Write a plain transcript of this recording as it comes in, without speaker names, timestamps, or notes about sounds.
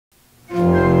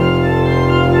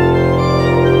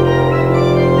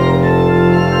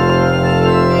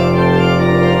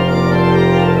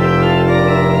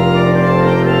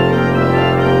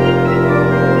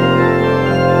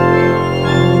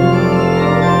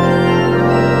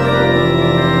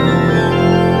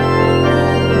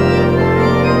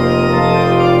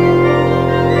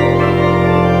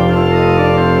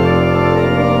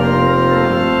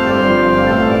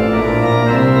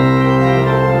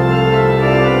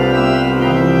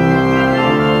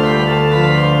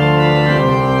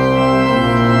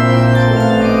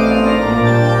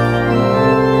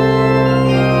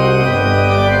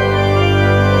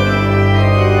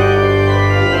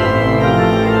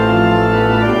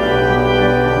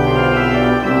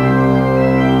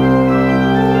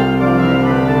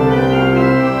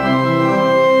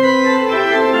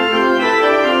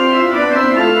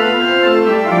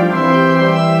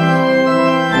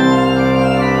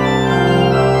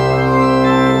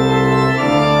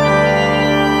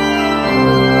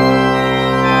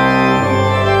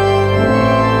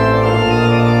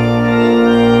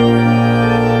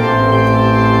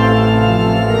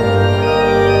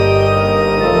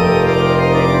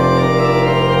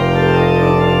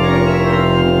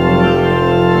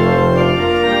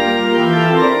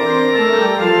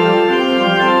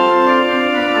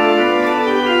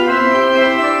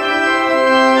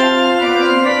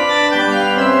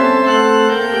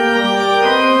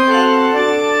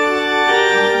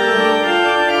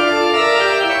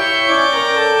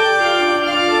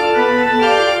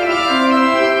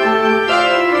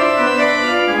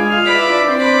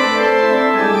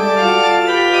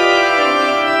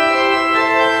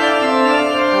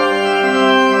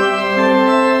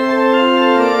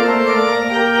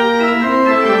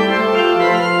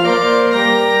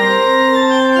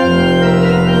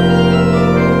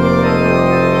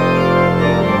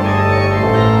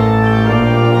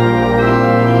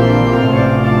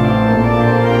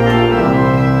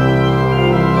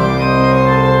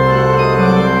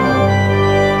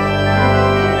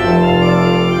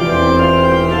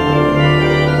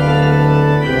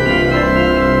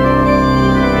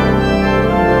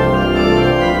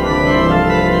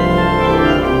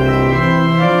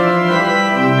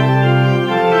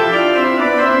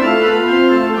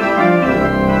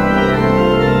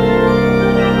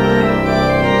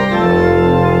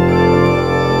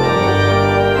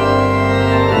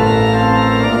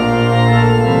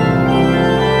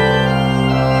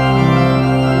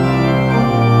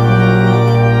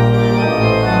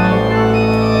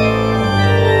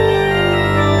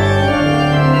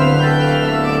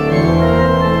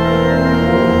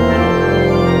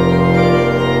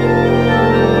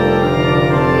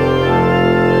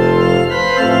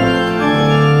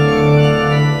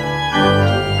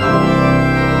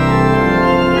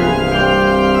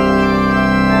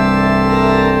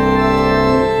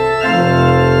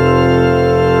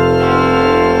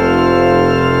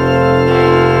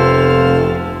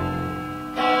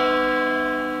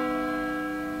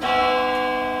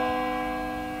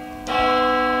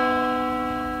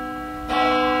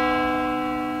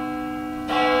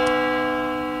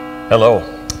Hello.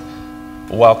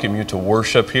 Welcome you to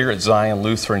worship here at Zion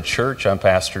Lutheran Church. I'm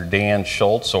Pastor Dan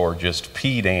Schultz, or just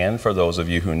P. Dan for those of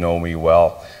you who know me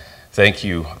well. Thank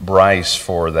you, Bryce,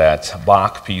 for that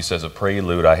Bach piece as a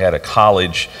prelude. I had a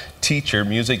college teacher,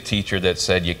 music teacher, that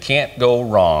said you can't go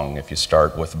wrong if you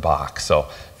start with Bach. So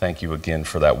thank you again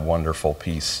for that wonderful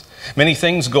piece. Many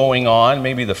things going on.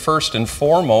 Maybe the first and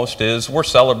foremost is we're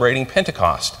celebrating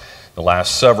Pentecost. The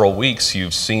last several weeks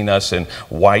you've seen us in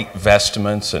white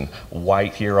vestments and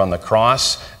white here on the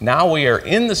cross. Now we are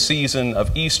in the season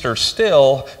of Easter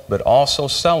still, but also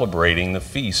celebrating the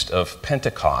feast of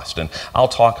Pentecost. And I'll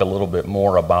talk a little bit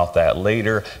more about that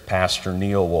later. Pastor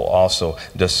Neil will also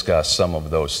discuss some of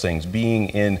those things, being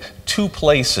in two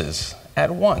places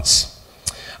at once.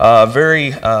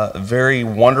 Very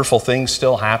wonderful things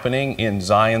still happening in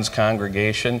Zion's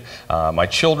congregation. My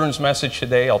children's message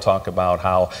today, I'll talk about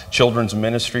how children's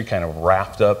ministry kind of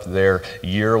wrapped up their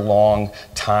year-long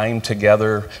time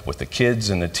together with the kids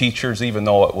and the teachers, even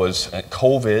though it was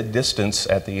COVID distance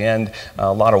at the end.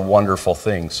 A lot of wonderful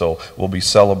things. So we'll be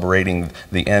celebrating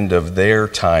the end of their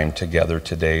time together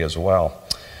today as well.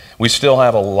 We still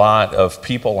have a lot of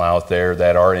people out there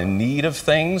that are in need of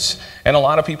things, and a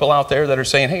lot of people out there that are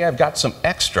saying, hey, I've got some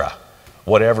extra,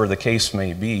 whatever the case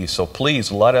may be. So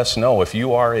please let us know if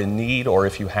you are in need, or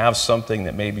if you have something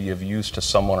that maybe you've used to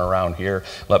someone around here.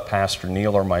 Let Pastor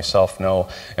Neil or myself know,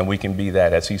 and we can be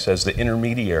that, as he says, the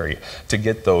intermediary to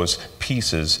get those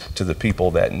pieces to the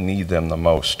people that need them the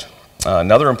most.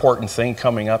 Another important thing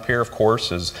coming up here, of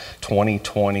course, is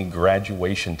 2020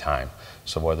 graduation time.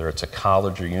 So whether it's a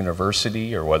college or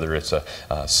university, or whether it's a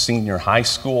senior high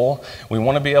school, we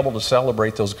want to be able to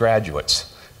celebrate those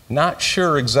graduates. Not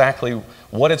sure exactly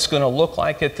what it's going to look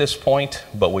like at this point,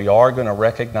 but we are going to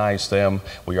recognize them.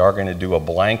 We are going to do a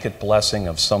blanket blessing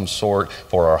of some sort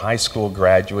for our high school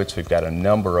graduates. We've got a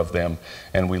number of them,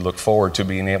 and we look forward to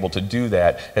being able to do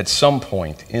that at some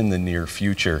point in the near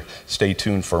future. Stay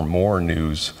tuned for more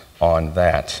news on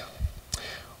that.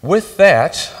 With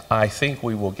that, I think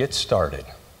we will get started.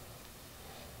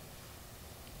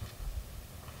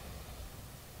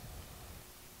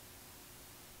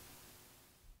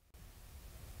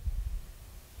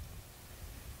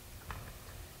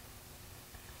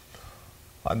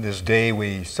 On this day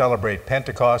we celebrate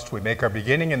Pentecost. We make our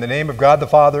beginning in the name of God the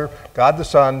Father, God the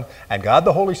Son, and God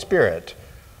the Holy Spirit.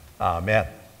 Amen.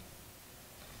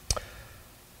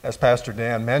 As Pastor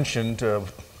Dan mentioned, for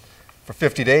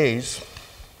 50 days,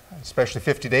 especially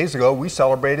 50 days ago, we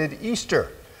celebrated Easter.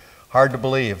 Hard to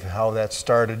believe how that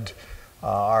started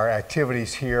our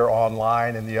activities here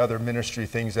online and the other ministry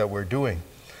things that we're doing.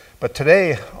 But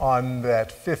today, on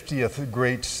that 50th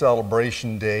great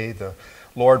celebration day, the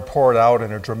Lord poured out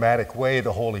in a dramatic way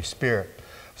the Holy Spirit.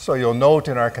 So you'll note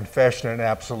in our confession and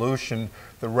absolution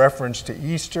the reference to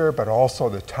Easter, but also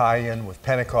the tie-in with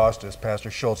Pentecost, as Pastor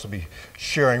Schultz will be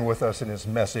sharing with us in his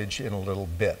message in a little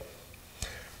bit.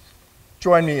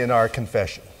 Join me in our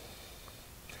confession.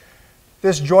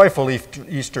 This joyful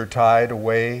Easter tide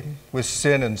away with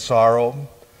sin and sorrow,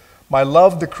 my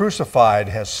love the crucified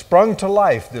has sprung to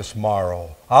life this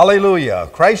morrow. Alleluia,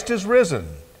 Christ is risen.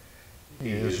 He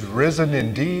is risen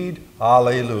indeed.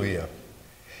 Alleluia.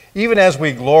 Even as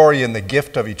we glory in the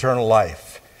gift of eternal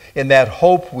life, in that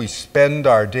hope we spend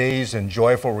our days in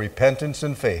joyful repentance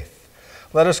and faith.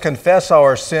 Let us confess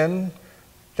our sin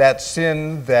that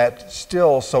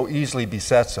still so easily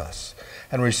besets us,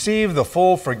 and receive the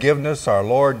full forgiveness our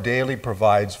Lord daily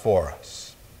provides for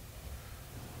us.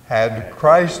 Had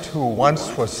Christ, who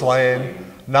once was slain,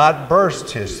 not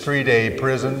burst his 3-day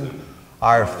prison,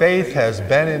 our faith has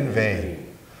been in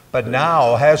vain. But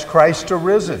now has Christ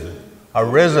arisen,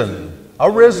 but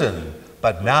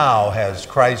now has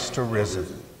Christ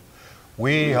arisen.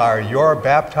 We are your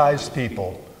baptized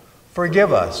people.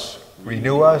 Forgive us,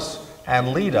 renew us,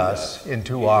 and lead us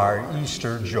into our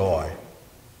Easter joy.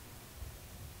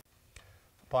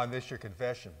 Upon this your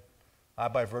confession, I,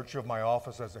 by virtue of my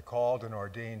office as a called and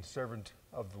ordained servant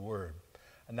of the Word,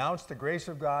 announce the grace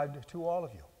of God to all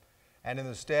of you. And in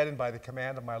the stead and by the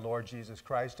command of my Lord Jesus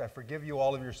Christ, I forgive you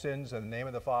all of your sins in the name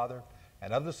of the Father,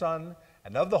 and of the Son,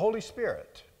 and of the Holy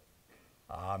Spirit.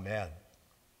 Amen.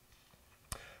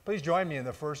 Please join me in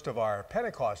the first of our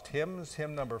Pentecost hymns,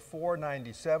 hymn number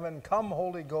 497, Come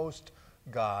Holy Ghost,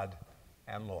 God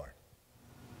and Lord.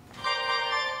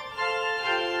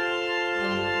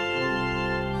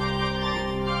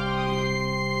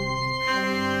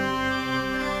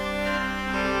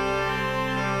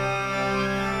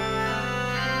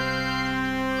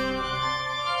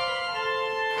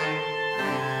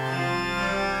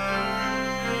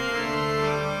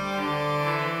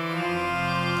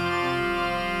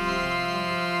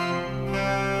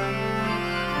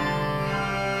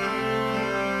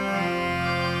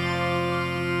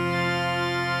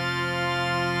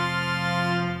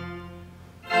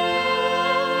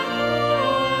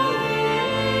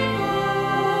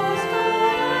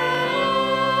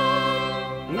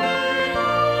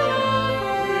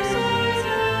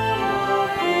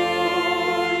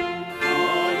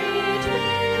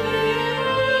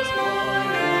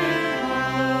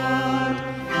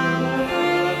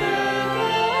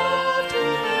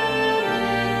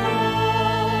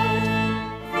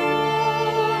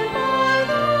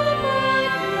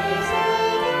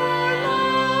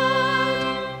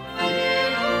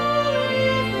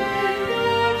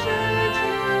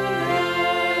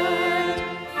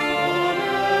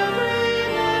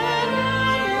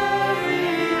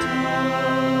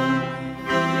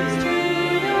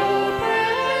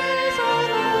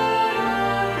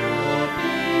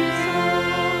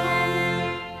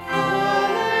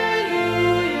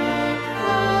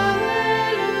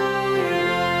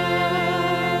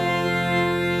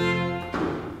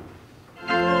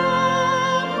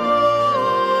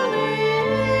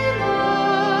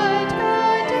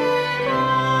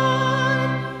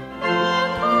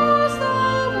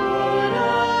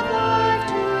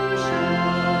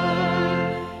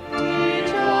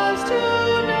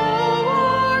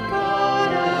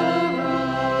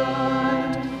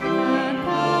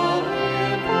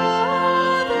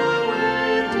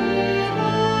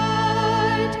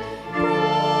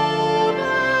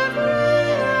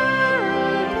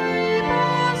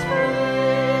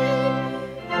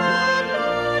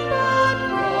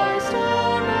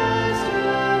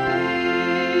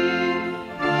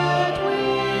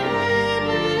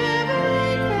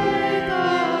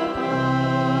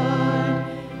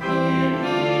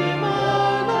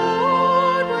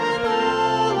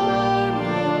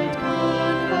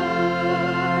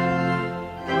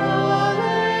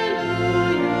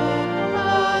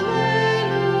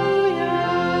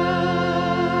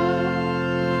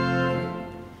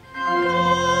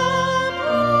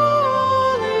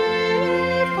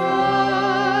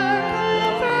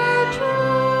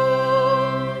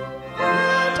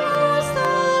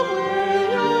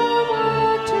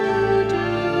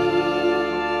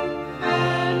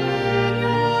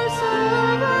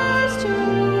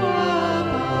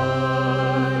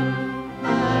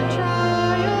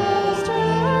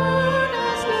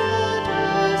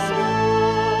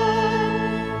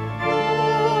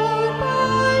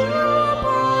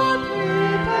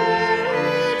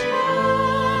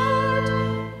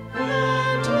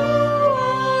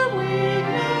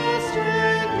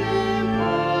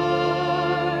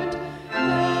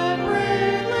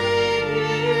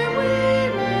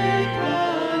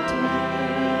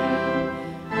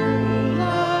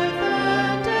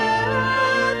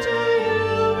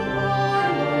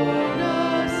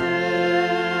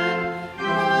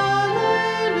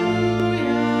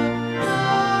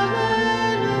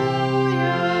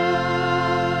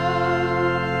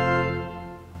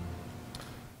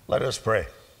 Let us pray.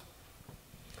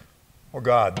 O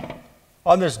God,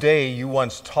 on this day you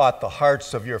once taught the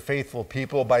hearts of your faithful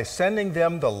people by sending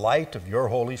them the light of your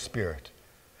Holy Spirit.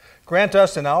 Grant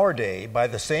us in our day, by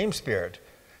the same Spirit,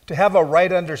 to have a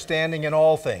right understanding in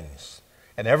all things,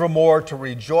 and evermore to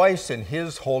rejoice in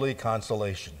his holy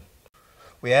consolation.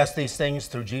 We ask these things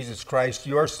through Jesus Christ,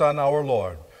 your Son, our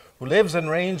Lord, who lives and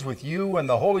reigns with you and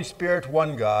the Holy Spirit,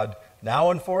 one God, now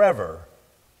and forever.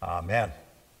 Amen.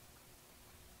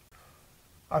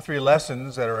 Our three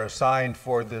lessons that are assigned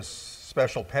for this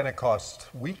special Pentecost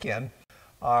weekend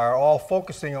are all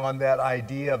focusing on that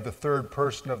idea of the third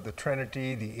person of the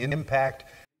Trinity, the impact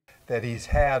that he's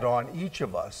had on each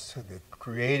of us, the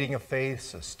creating a faith,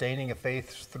 sustaining a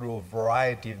faith through a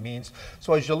variety of means.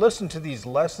 So as you listen to these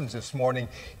lessons this morning,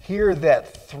 hear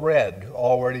that thread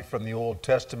already from the Old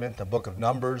Testament, the book of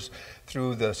Numbers,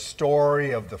 through the story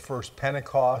of the first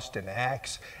Pentecost in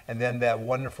Acts, and then that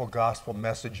wonderful gospel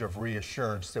message of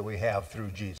reassurance that we have through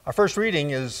Jesus. Our first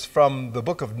reading is from the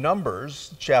book of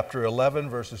Numbers, chapter 11,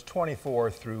 verses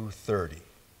 24 through 30.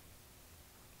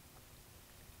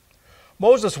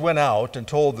 Moses went out and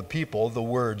told the people the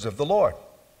words of the Lord.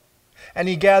 And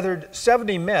he gathered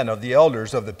 70 men of the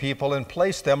elders of the people and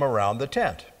placed them around the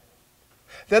tent.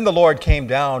 Then the Lord came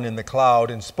down in the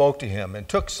cloud and spoke to him, and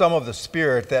took some of the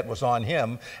Spirit that was on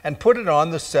him and put it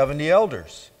on the 70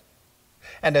 elders.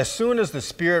 And as soon as the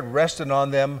Spirit rested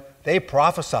on them, they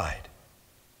prophesied,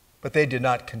 but they did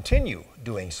not continue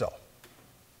doing so.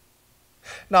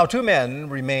 Now 2 men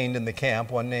remained in the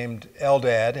camp, one named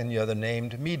Eldad and the other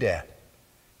named Medad.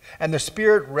 And the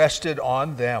Spirit rested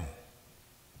on them.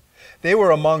 They were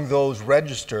among those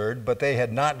registered, but they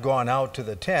had not gone out to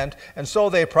the tent, and so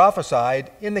they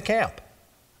prophesied in the camp.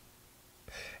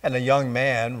 And a young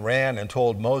man ran and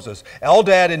told Moses,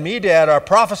 Eldad and Medad are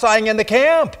prophesying in the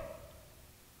camp.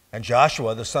 And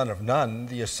Joshua, the son of Nun,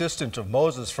 the assistant of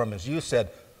Moses from his youth,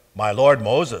 said, My lord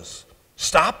Moses,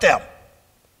 stop them.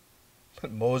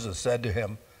 But Moses said to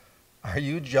him, Are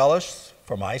you jealous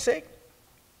for my sake?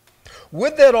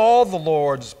 Would that all the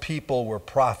Lord's people were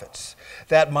prophets,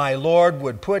 that my Lord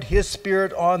would put his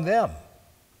Spirit on them.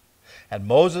 And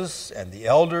Moses and the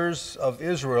elders of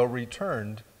Israel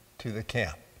returned to the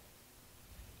camp.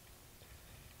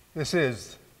 This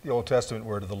is the Old Testament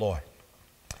word of the Lord.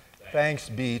 Thanks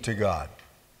be to God.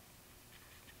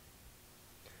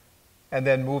 And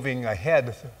then moving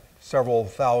ahead several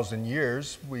thousand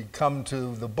years, we come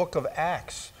to the book of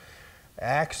Acts.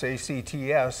 Acts,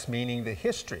 A-C-T-S, meaning the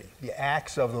history, the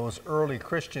acts of those early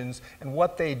Christians and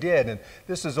what they did. And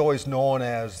this is always known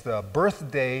as the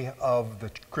birthday of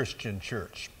the Christian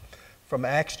church. From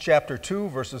Acts chapter 2,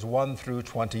 verses 1 through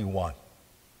 21.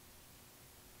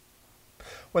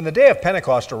 When the day of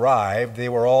Pentecost arrived, they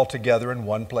were all together in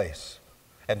one place.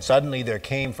 And suddenly there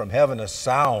came from heaven a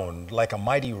sound like a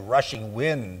mighty rushing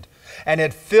wind, and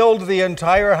it filled the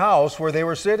entire house where they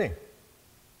were sitting.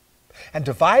 And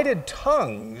divided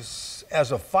tongues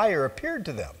as of fire appeared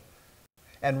to them,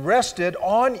 and rested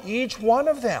on each one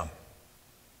of them.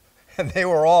 And they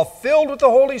were all filled with the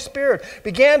Holy Spirit,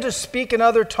 began to speak in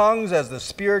other tongues as the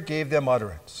Spirit gave them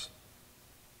utterance.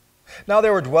 Now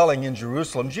there were dwelling in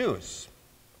Jerusalem Jews,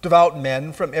 devout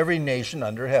men from every nation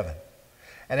under heaven.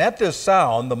 And at this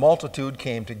sound the multitude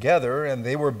came together, and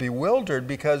they were bewildered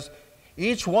because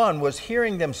each one was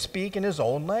hearing them speak in his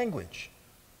own language.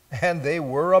 And they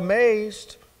were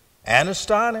amazed and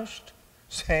astonished,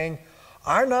 saying,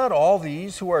 Are not all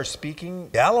these who are speaking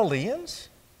Galileans?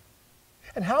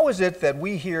 And how is it that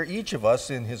we hear each of us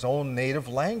in his own native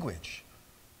language?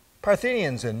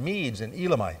 Parthians and Medes and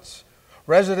Elamites,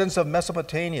 residents of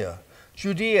Mesopotamia,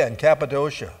 Judea and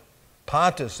Cappadocia,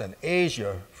 Pontus and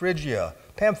Asia, Phrygia,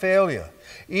 Pamphylia,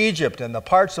 Egypt and the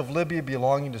parts of Libya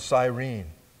belonging to Cyrene,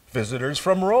 visitors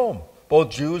from Rome, both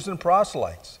Jews and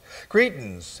proselytes,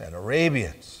 Cretans and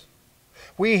Arabians.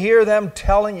 We hear them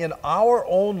telling in our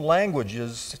own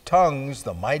languages, tongues,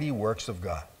 the mighty works of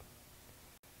God.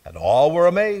 And all were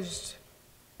amazed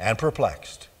and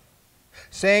perplexed,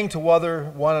 saying to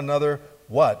one another,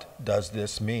 What does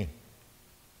this mean?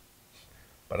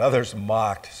 But others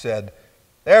mocked, said,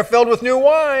 They're filled with new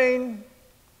wine.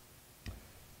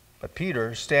 But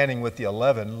Peter, standing with the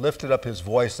 11, lifted up his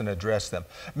voice and addressed them,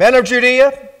 Men of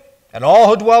Judea, and all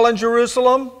who dwell in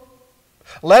Jerusalem,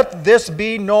 let this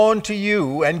be known to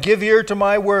you, and give ear to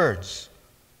my words.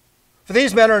 For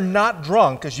these men are not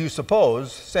drunk, as you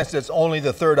suppose, since it's only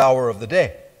the 3rd hour of the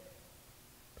day.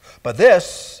 But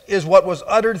this is what was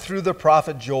uttered through the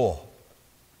prophet Joel.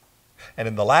 And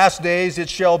in the last days it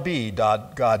shall be,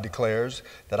 God declares,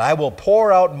 that I will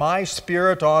pour out my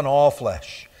Spirit on all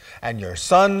flesh. And your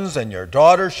sons and your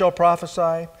daughters shall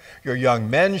prophesy. Your young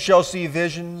men shall see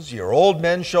visions. Your old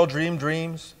men shall dream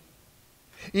dreams.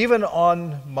 Even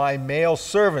on my male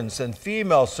servants and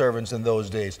female servants in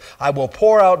those days, I will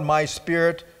pour out my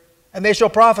Spirit, and they shall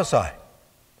prophesy.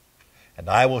 And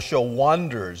I will show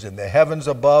wonders in the heavens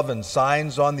above and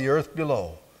signs on the earth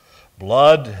below,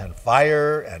 blood and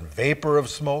fire and vapor of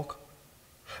smoke.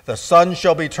 The sun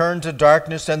shall be turned to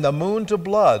darkness and the moon to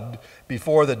blood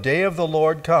before the day of the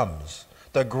Lord comes,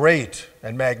 the great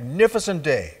and magnificent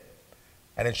day.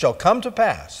 And it shall come to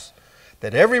pass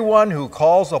that everyone who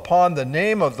calls upon the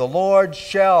name of the Lord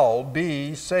shall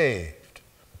be saved.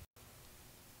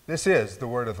 This is the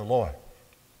word of the Lord.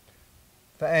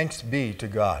 Thanks be to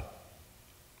God.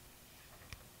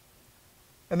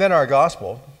 And then our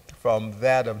gospel, from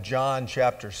that of John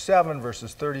chapter 7,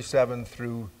 verses 37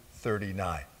 through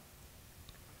 39.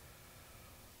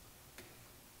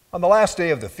 On the last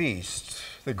day of the feast,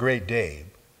 the great day,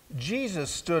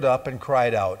 Jesus stood up and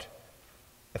cried out,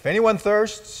 "If anyone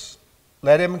thirsts,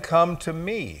 let him come to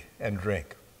me and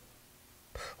drink.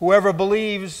 Whoever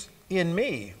believes in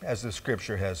me, as the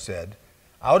scripture has said,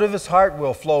 out of his heart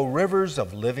will flow rivers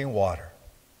of living water."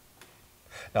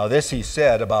 Now this he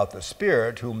said about the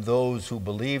Spirit, whom those who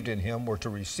believed in him were to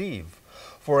receive.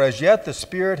 For as yet the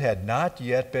Spirit had not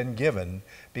yet been given,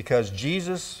 because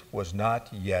Jesus was not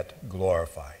yet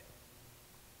glorified.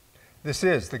 This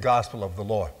is the gospel of the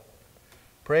Lord.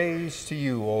 Praise to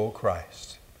you, O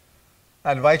Christ.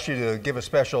 I invite you to give a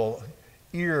special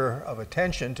ear of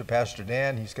attention to Pastor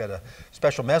Dan. He's got a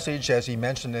special message, as he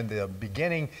mentioned in the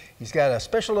beginning. He's got a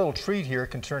special little treat here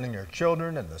concerning your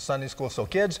children and the Sunday school. So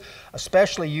kids,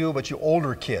 especially you, but you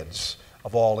older kids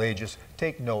of all ages,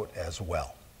 take note as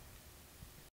well.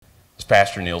 As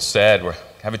Pastor Neil said, we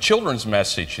have a children's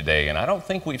message today, and I don't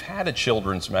think we've had a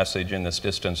children's message in this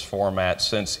distance format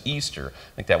since Easter.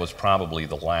 I think that was probably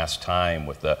the last time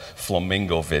with the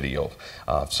flamingo video.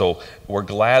 So we're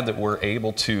glad that we're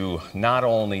able to not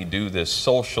only do this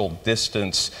social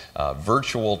distance,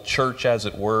 virtual church, as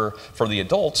it were, for the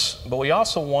adults, but we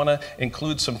also want to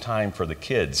include some time for the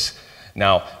kids.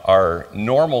 Now, our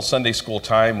normal Sunday school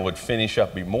time would finish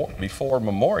up before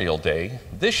Memorial Day.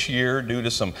 This year, due to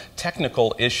some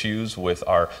technical issues with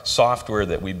our software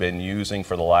that we've been using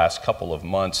for the last couple of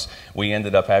months, we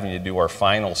ended up having to do our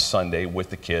final Sunday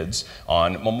with the kids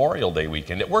on Memorial Day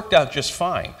weekend. It worked out just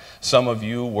fine. Some of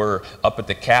you were up at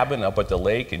the cabin, up at the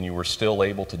lake, and you were still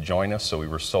able to join us, so we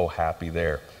were so happy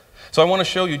there. So I want to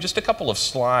show you just a couple of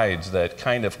slides that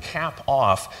kind of cap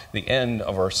off the end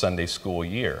of our Sunday school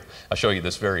year. I'll show you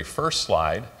this very first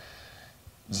slide.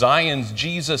 Zion's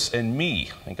Jesus and Me,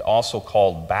 I think also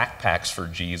called Backpacks for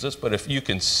Jesus, but if you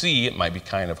can see, it might be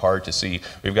kind of hard to see.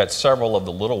 We've got several of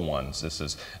the little ones. This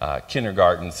is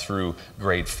kindergarten through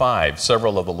grade 5.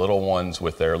 Several of the little ones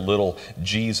with their little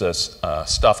Jesus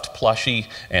stuffed plushie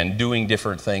and doing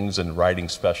different things and writing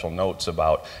special notes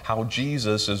about how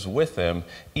Jesus is with them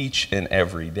each and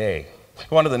every day.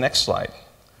 Go on to the next slide.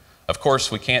 Of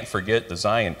course, we can't forget the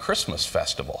Zion Christmas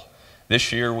Festival.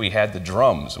 This year we had the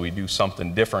drums. We do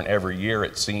something different every year,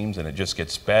 it seems, and it just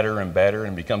gets better and better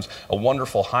and becomes a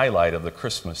wonderful highlight of the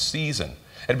Christmas season.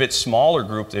 A bit smaller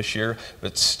group this year,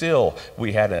 but still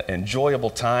we had an enjoyable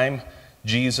time.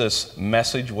 Jesus'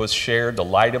 message was shared. The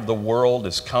light of the world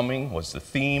is coming was the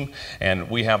theme, and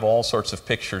we have all sorts of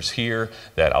pictures here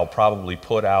that I'll probably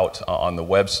put out on the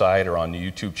website or on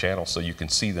the YouTube channel so you can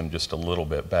see them just a little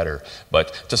bit better.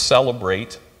 But to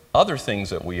celebrate other things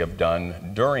that we have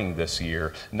done during this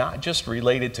year, not just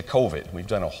related to COVID. We've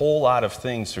done a whole lot of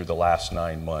things through the last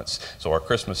 9 months. So our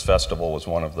Christmas festival was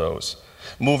one of those.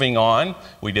 Moving on,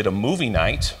 we did a movie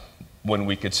night when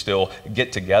we could still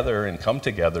get together and come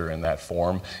together in that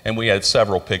form. And we had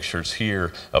several pictures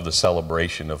here of the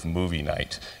celebration of movie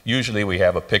night. Usually we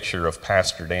have a picture of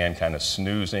Pastor Dan kind of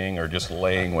snoozing or just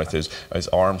laying with his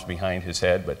arms behind his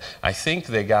head, but I think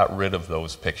they got rid of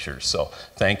those pictures. So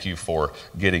thank you for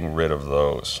getting rid of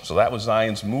those. So that was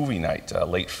Zion's movie night,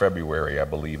 late February, I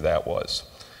believe that was.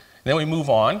 And then we move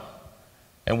on.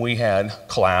 And we had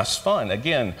class fun,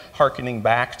 again, hearkening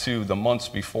back to the months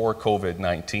before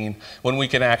COVID-19, when we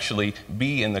can actually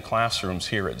be in the classrooms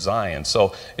here at Zion.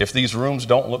 So if these rooms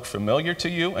don't look familiar to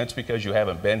you, it's because you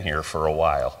haven't been here for a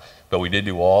while. But we did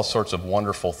do all sorts of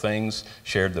wonderful things,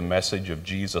 shared the message of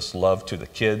Jesus' love to the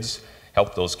kids,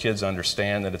 helped those kids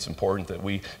understand that it's important that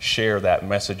we share that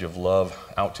message of love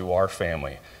out to our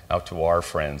family, out to our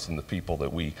friends and the people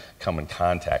that we come in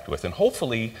contact with. And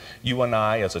hopefully you and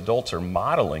I as adults are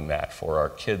modeling that for our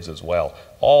kids as well,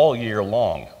 all year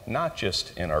long, not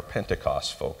just in our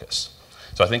Pentecost focus.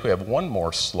 So I think we have one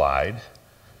more slide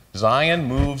Zion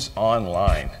moves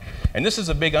online. And this is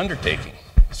a big undertaking.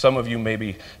 Some of you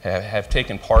maybe have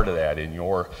taken part of that in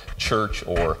your church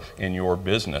or in your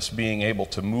business, being able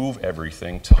to move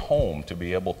everything to home, to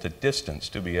be able to distance,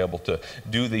 to be able to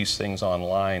do these things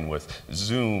online with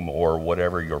Zoom or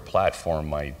whatever your platform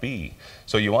might be.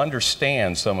 So you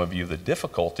understand, some of you, the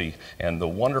difficulty and the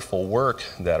wonderful work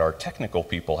that our technical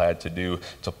people had to do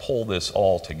to pull this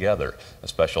all together. A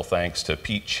special thanks to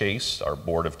Pete Chase, our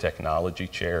Board of Technology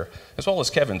Chair, as well as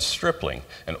Kevin Stripling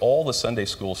and all the Sunday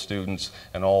school students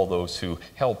and all those who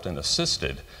helped and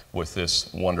assisted with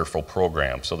this wonderful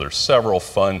program. So there's several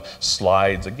fun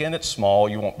slides. Again, it's small,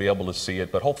 you won't be able to see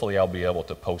it, but hopefully I'll be able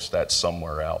to post that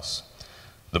somewhere else.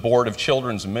 The Board of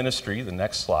Children's Ministry, the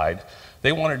next slide,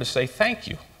 they wanted to say thank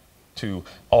you to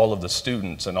all of the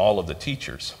students and all of the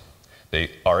teachers.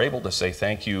 They are able to say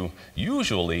thank you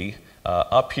usually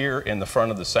up here in the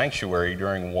front of the sanctuary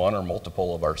during one or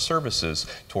multiple of our services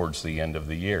towards the end of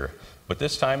the year. But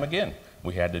this time again,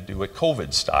 we had to do it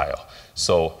COVID style.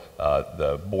 So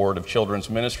the Board of Children's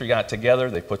Ministry got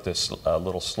together, they put this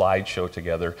little slideshow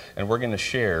together, and we're going to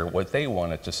share what they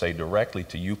wanted to say directly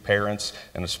to you parents,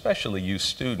 and especially you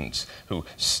students who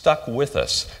stuck with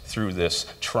us through this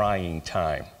trying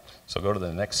time. So go to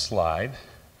the next slide.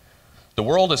 The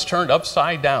world has turned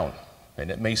upside down,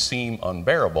 and it may seem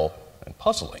unbearable and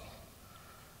puzzling.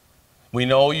 We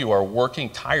know you are working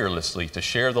tirelessly to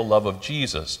share the love of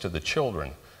Jesus to the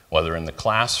children, whether in the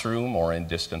classroom or in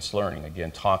distance learning.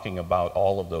 Again, talking about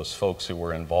all of those folks who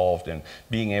were involved in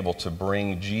being able to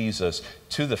bring Jesus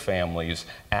to the families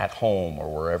at home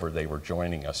or wherever they were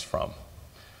joining us from.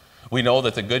 We know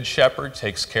that the Good Shepherd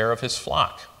takes care of his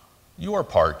flock. You are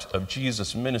part of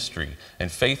Jesus' ministry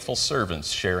and faithful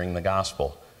servants sharing the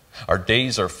gospel. Our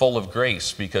days are full of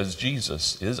grace because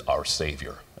Jesus is our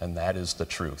Savior, and that is the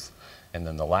truth. And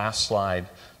then the last slide,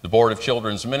 the Board of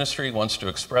Children's Ministry wants to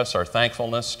express our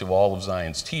thankfulness to all of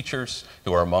Zion's teachers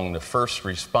who are among the first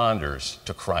responders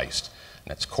to Christ.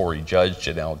 And that's Corey Judge,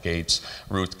 Janelle Gates,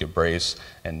 Ruth Gebrace,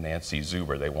 and Nancy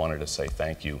Zuber. They wanted to say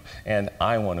thank you. And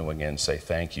I want to again say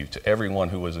thank you to everyone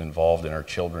who was involved in our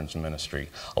children's ministry.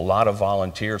 A lot of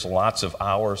volunteers, lots of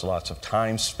hours, lots of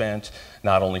time spent,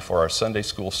 not only for our Sunday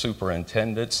school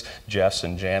superintendents, Jess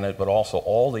and Janet, but also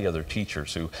all the other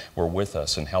teachers who were with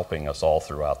us and helping us all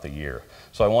throughout the year.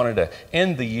 So I wanted to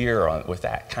end the year with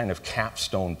that kind of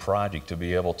capstone project to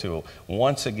be able to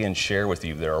once again share with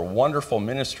you. There are wonderful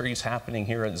ministries happening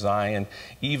here at Zion.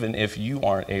 Even if you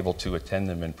aren't able to attend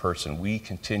them in person, we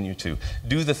continue to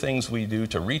do the things we do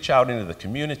to reach out into the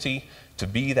community, to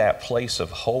be that place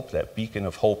of hope, that beacon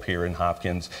of hope here in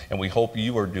Hopkins, and we hope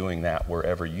you are doing that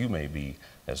wherever you may be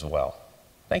as well.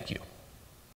 Thank you.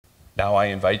 Now I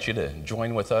invite you to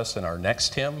join with us in our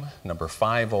next hymn, number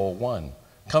 501,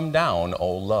 Come Down,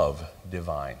 O Love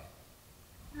Divine.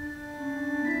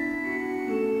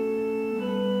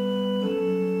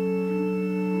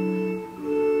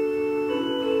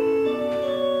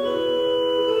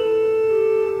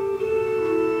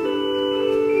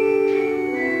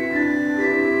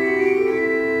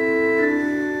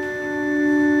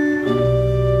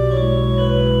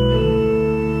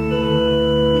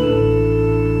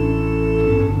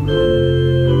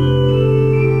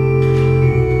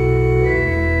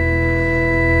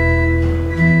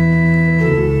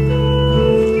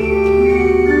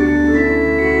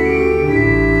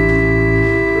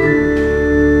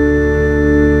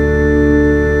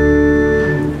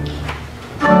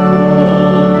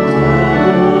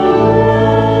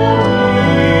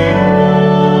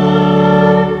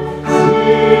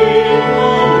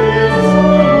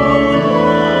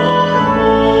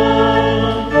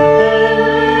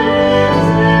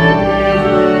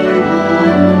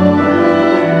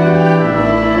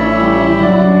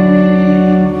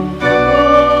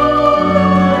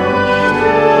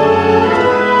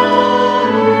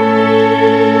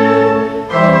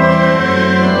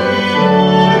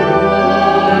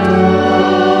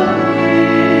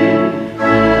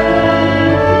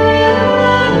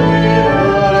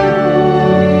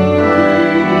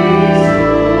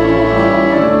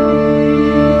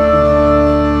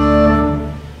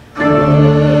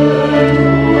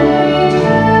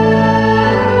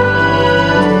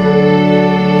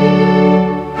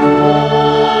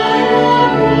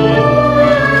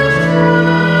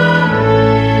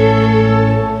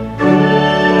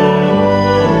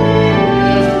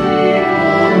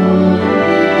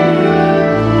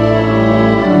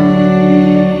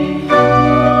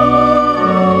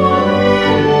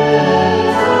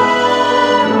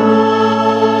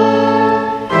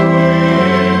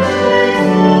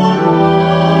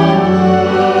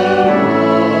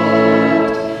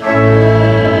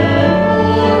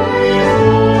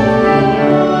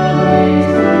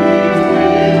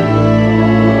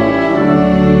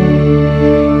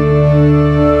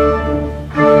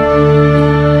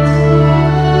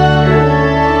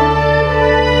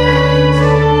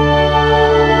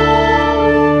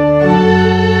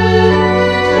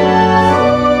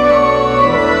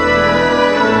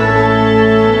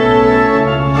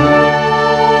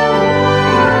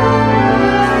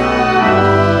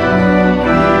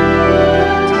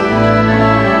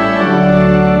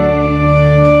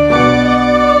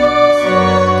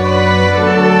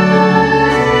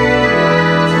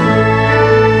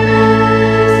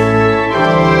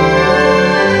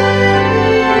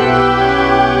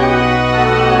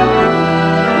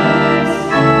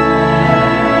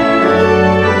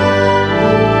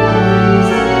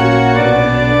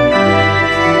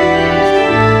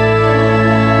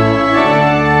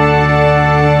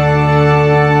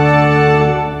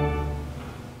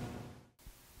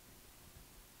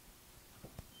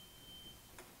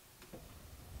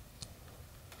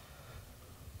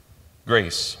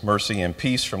 Grace, mercy, and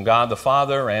peace from God the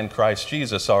Father and Christ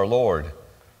Jesus our Lord.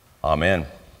 Amen.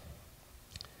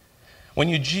 When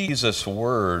you Jesus'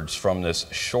 words from this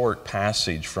short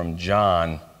passage from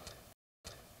John,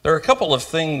 there are a couple of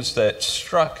things that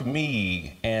struck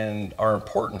me and are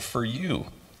important for you.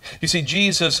 You see,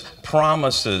 Jesus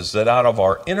promises that out of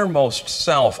our innermost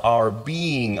self, our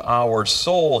being, our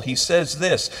soul, he says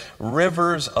this,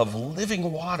 rivers of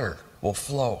living water will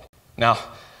flow. Now,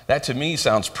 that to me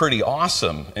sounds pretty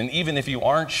awesome. And even if you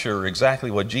aren't sure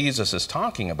exactly what Jesus is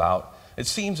talking about, it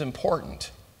seems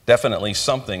important. Definitely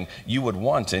something you would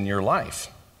want in your life.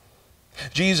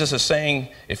 Jesus is saying,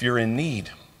 if you're in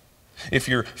need, if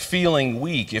you're feeling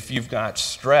weak, if you've got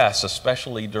stress,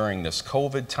 especially during this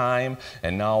COVID time,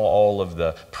 and now all of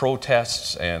the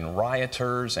protests and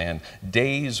rioters and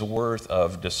days worth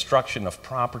of destruction of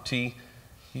property,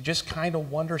 you just kind of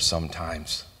wonder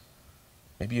sometimes.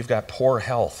 Maybe you've got poor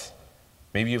health.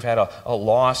 Maybe you've had a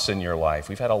loss in your life.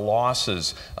 We've had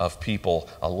losses of people,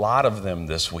 a lot of them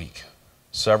this week.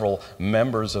 Several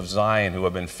members of Zion who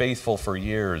have been faithful for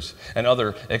years, and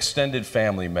other extended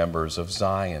family members of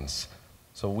Zion's.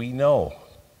 So we know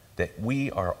that we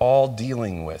are all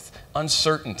dealing with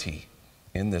uncertainty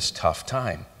in this tough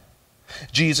time.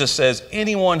 Jesus says,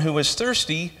 anyone who is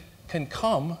thirsty can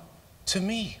come to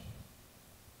me.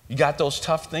 You got those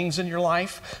tough things in your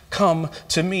life? Come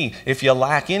to me. If you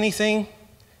lack anything,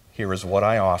 here is what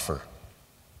I offer.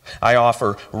 I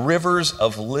offer rivers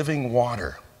of living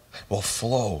water will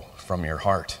flow from your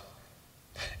heart.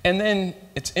 And then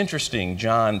it's interesting,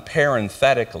 John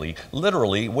parenthetically,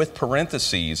 literally with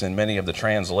parentheses in many of the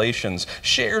translations,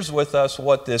 shares with us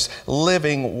what this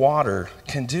living water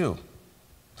can do.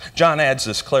 John adds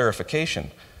this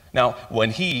clarification. Now,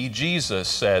 when Jesus,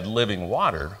 said living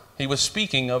water, he was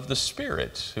speaking of the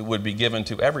Spirit who would be given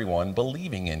to everyone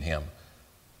believing in him.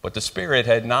 But the Spirit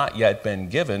had not yet been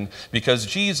given because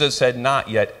Jesus had not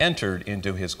yet entered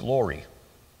into his glory.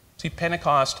 See,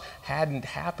 Pentecost hadn't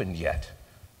happened yet.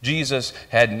 Jesus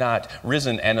had not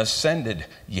risen and ascended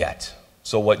yet.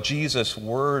 So what Jesus'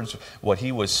 words, what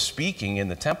he was speaking in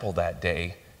the temple that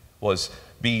day, was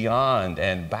beyond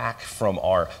and back from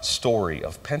our story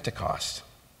of Pentecost.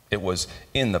 It was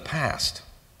in the past.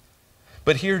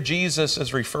 But here Jesus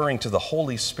is referring to the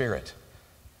Holy Spirit,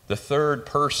 the third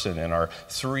person in our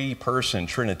three-person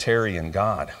Trinitarian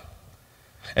God.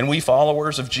 And we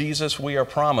followers of Jesus, we are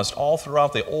promised all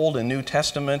throughout the Old and New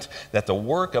Testament that the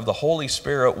work of the Holy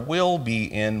Spirit will be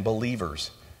in believers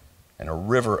and a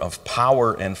river of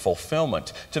power and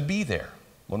fulfillment to be there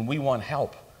when we want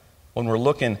help, when we're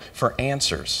looking for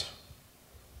answers.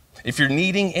 If you're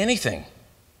needing anything,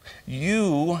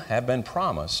 you have been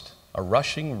promised a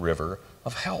rushing river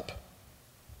of help.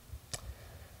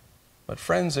 But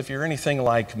friends, if you're anything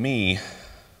like me,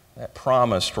 that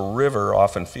promised river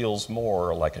often feels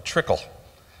more like a trickle.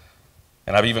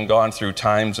 And I've even gone through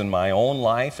times in my own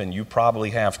life, and you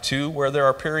probably have too, where there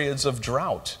are periods of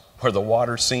drought, where the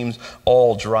water seems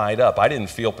all dried up. I didn't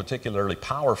feel particularly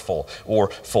powerful or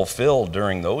fulfilled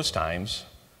during those times.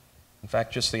 In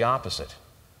fact, just the opposite.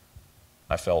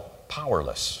 I felt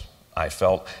powerless. I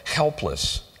felt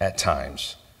helpless at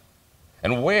times.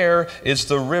 And where is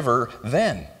the river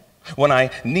then, when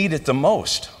I need it the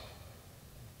most?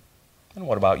 And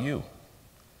what about you?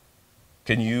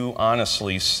 Can you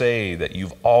honestly say that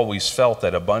you've always felt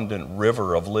that abundant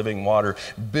river of living water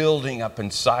building up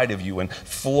inside of you and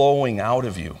flowing out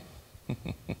of you?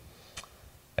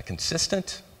 A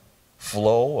consistent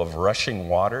flow of rushing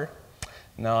water?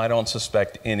 No, I don't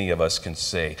suspect any of us can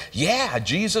say, yeah,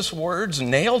 Jesus' words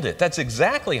nailed it. That's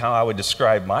exactly how I would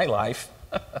describe my life.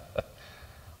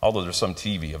 Although there's some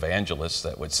TV evangelists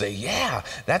that would say, yeah,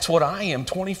 that's what I am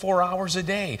 24 hours a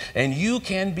day, and you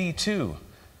can be too.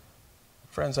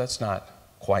 Friends, that's not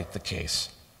quite the case.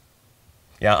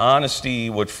 Yeah, honesty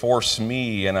would force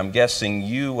me, and I'm guessing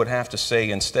you would have to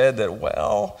say instead that,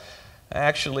 well,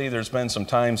 actually there's been some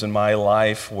times in my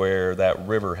life where that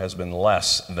river has been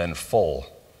less than full.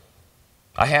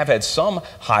 I have had some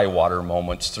high water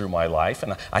moments through my life,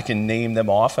 and I can name them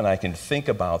off and I can think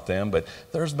about them, but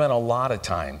there's been a lot of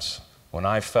times when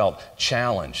I felt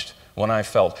challenged, when I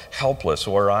felt helpless,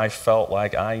 where I felt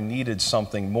like I needed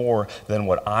something more than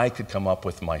what I could come up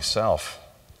with myself.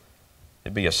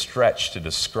 It'd be a stretch to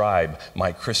describe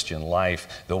my Christian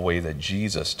life the way that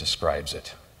Jesus describes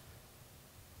it.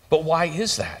 But why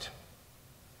is that?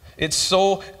 It's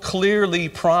so clearly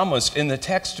promised in the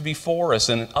text before us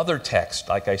and in other texts,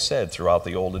 like I said, throughout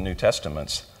the Old and New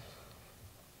Testaments.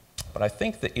 But I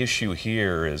think the issue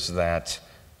here is that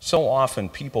so often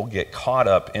people get caught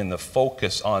up in the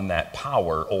focus on that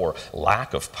power or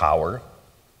lack of power,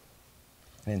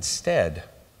 and instead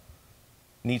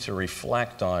need to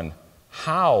reflect on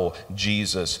how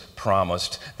Jesus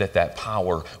promised that that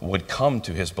power would come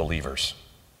to his believers.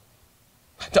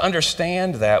 To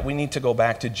understand that, we need to go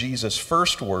back to Jesus'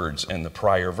 first words in the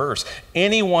prior verse.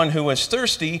 Anyone who is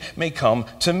thirsty may come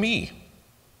to me.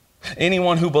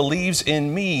 Anyone who believes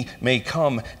in me may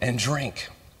come and drink.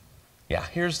 Yeah,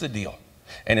 here's the deal,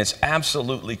 and it's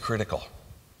absolutely critical.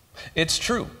 It's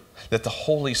true that the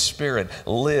Holy Spirit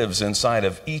lives inside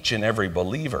of each and every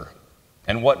believer.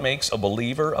 And what makes a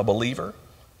believer a believer?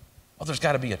 Well, there's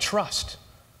got to be a trust.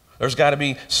 There's got to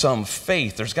be some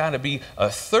faith. There's got to be a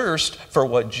thirst for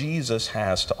what Jesus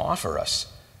has to offer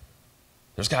us.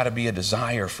 There's got to be a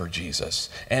desire for Jesus,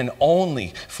 and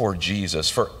only for Jesus,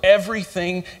 for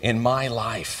everything in my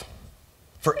life,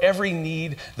 for every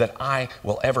need that I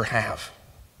will ever have.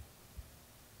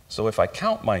 So if I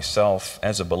count myself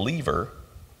as a believer,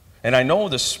 and I know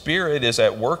the Spirit is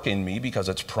at work in me because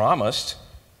it's promised,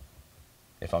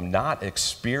 if I'm not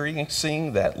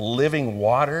experiencing that living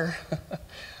water,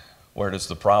 where does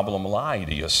the problem lie,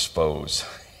 do you suppose?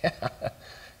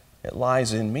 It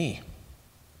lies in me.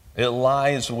 It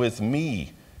lies with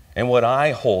me and what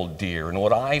I hold dear and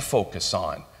what I focus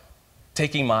on.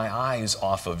 Taking my eyes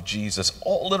off of Jesus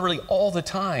literally all the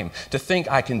time to think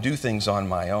I can do things on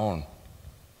my own.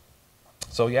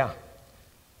 So yeah,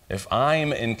 if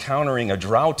I'm encountering a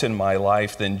drought in my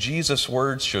life, then Jesus'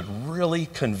 words should really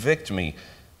convict me,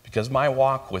 because my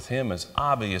walk with him is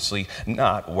obviously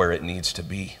not where it needs to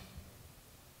be.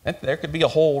 And there could be a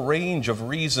whole range of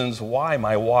reasons why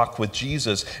my walk with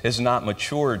Jesus is not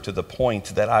matured to the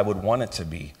point that I would want it to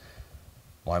be.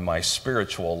 Why my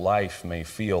spiritual life may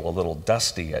feel a little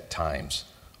dusty at times.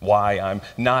 Why I'm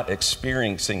not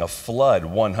experiencing a flood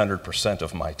 100%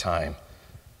 of my time.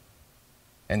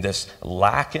 And this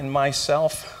lack in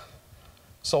myself,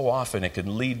 so often it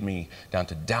can lead me down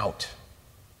to doubt,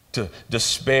 to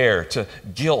despair, to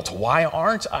guilt. Why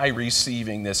aren't I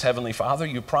receiving this? Heavenly Father,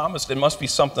 you promised there must be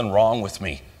something wrong with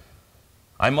me.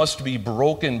 I must be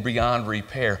broken beyond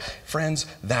repair. Friends,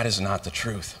 that is not the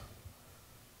truth.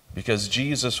 Because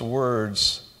Jesus'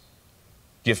 words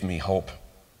give me hope.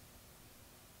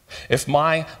 If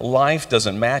my life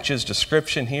doesn't match his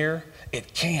description here,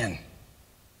 it can.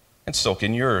 And so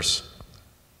can yours.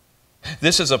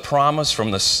 This is a promise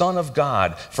from the Son of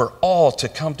God for all to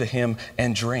come to him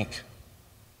and drink.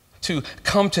 To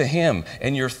come to him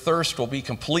and your thirst will be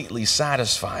completely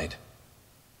satisfied.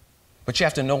 But you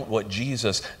have to note what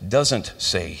Jesus doesn't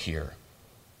say here.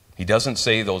 He doesn't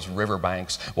say those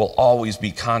riverbanks will always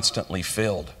be constantly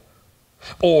filled.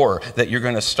 Or that you're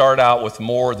going to start out with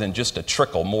more than just a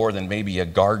trickle, more than maybe a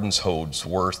garden's hose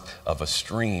worth of a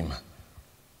stream.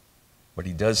 But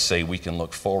he does say we can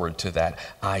look forward to that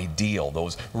ideal,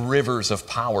 those rivers of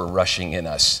power rushing in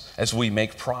us as we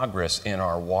make progress in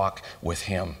our walk with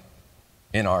him,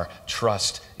 in our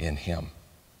trust in him.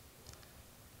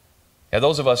 Yeah,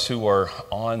 those of us who are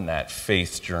on that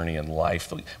faith journey in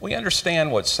life, we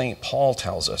understand what St. Paul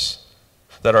tells us,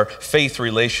 that our faith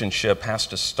relationship has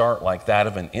to start like that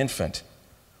of an infant,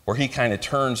 where he kind of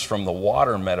turns from the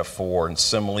water metaphor and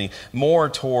simile more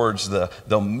towards the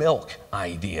milk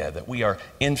idea, that we are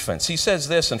infants. He says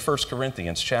this in 1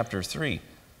 Corinthians chapter 3.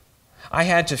 I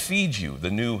had to feed you, the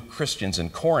new Christians in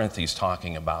Corinth he's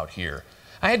talking about here.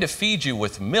 I had to feed you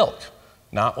with milk,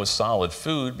 not with solid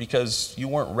food, because you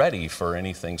weren't ready for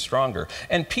anything stronger.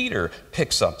 And Peter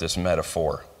picks up this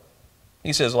metaphor.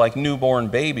 He says, like newborn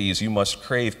babies, you must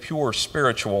crave pure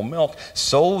spiritual milk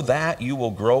so that you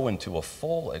will grow into a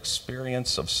full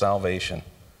experience of salvation.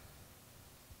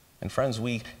 And friends,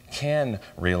 we can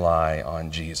rely on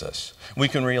Jesus. We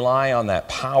can rely on that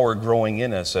power growing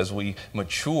in us as we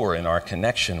mature in our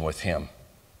connection with him.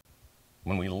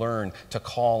 When we learn to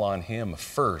call on him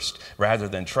first, rather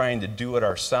than trying to do it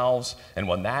ourselves, and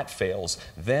when that fails,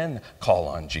 then call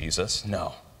on Jesus.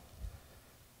 No.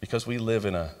 Because we live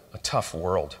in a tough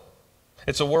world.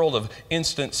 It's a world of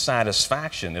instant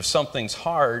satisfaction. If something's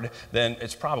hard, then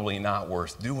it's probably not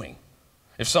worth doing.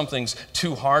 If something's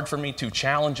too hard for me, too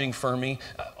challenging for me,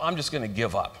 I'm just going to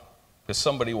give up, because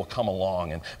somebody will come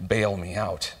along and bail me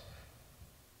out.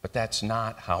 But that's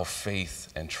not how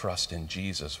faith and trust in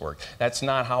Jesus work. That's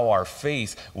not how our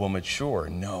faith will mature.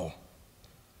 No.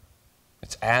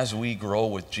 It's as we grow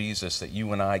with Jesus that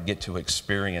you and I get to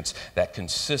experience that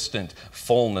consistent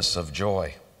fullness of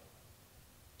joy.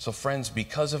 So friends,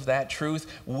 because of that truth,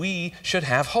 we should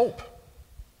have hope.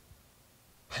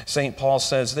 St. Paul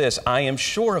says this, I am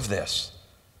sure of this,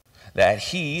 that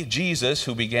he, Jesus,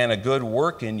 who began a good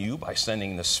work in you by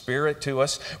sending the Spirit to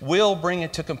us, will bring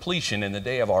it to completion in the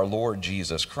day of our Lord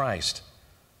Jesus Christ.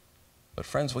 But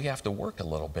friends, we have to work a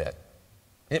little bit.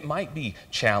 It might be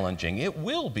challenging. It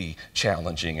will be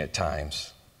challenging at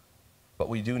times. But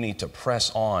we do need to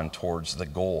press on towards the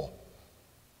goal.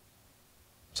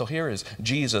 So here is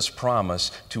Jesus'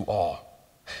 promise to all.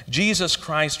 Jesus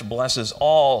Christ blesses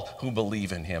all who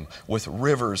believe in him with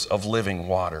rivers of living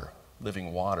water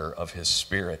of his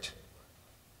Spirit.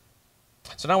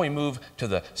 So now we move to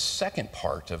the second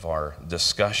part of our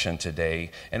discussion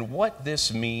today and what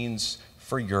this means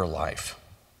for your life.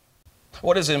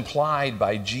 What is implied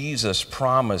by Jesus'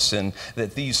 promise in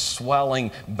that these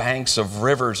swelling banks of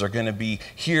rivers are going to be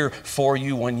here for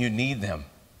you when you need them?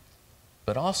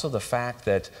 But also the fact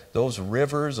that those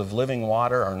rivers of living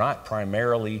water are not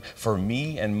primarily for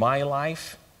me and my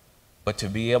life, but to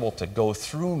be able to go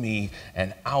through me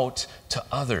and out to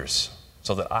others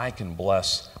so that I can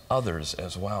bless others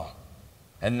as well.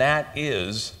 And that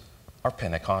is our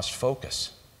Pentecost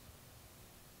focus.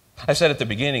 I said at the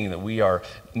beginning that we are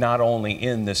not only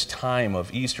in this time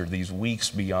of Easter, these weeks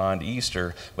beyond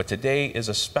Easter, but today is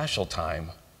a special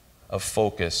time of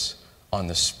focus on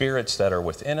the spirits that are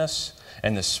within us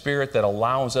and the Spirit that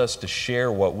allows us to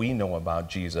share what we know about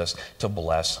Jesus to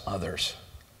bless others.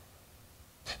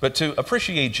 But to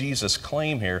appreciate Jesus'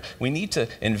 claim here, we need to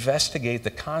investigate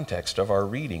the context of our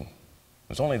reading.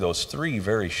 There's only those 3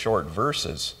 very short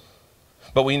verses.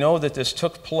 But we know that this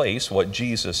took place, what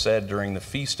Jesus said, during the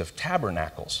Feast of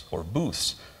Tabernacles, or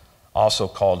booths, also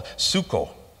called Sukkot.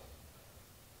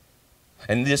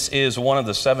 And this is one of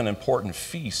the 7 important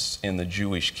feasts in the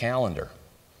Jewish calendar.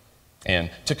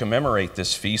 And to commemorate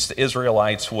this feast, the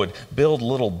Israelites would build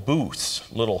little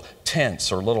booths, little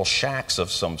tents, or little shacks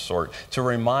of some sort to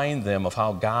remind them of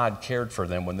how God cared for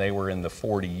them when they were in the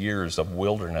 40 years of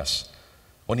wilderness,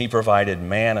 when he provided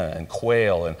manna and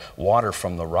quail and water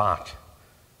from the rock.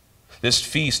 This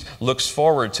feast looks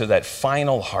forward to that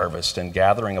final harvest and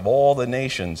gathering of all the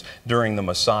nations during the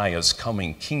Messiah's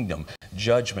coming kingdom,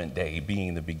 Judgment Day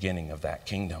being the beginning of that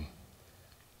kingdom.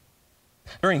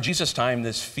 During Jesus' time,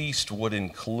 this feast would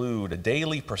include a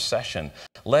daily procession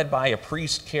led by a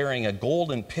priest carrying a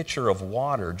golden pitcher of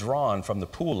water drawn from the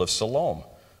pool of Siloam.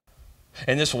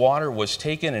 And this water was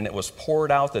taken and it was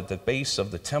poured out at the base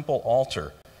of the temple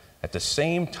altar. At the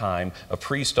same time, a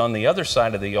priest on the other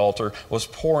side of the altar was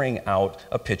pouring out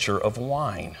a pitcher of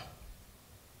wine.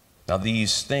 Now,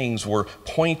 these things were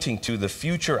pointing to the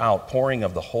future outpouring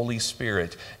of the Holy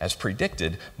Spirit as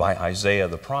predicted by Isaiah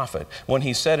the prophet, when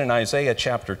he said in Isaiah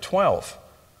chapter 12,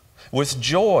 "With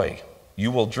joy you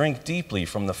will drink deeply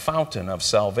from the fountain of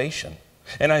salvation."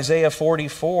 And Isaiah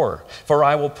 44, "For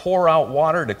I will pour out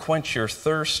water to quench your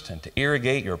thirst and to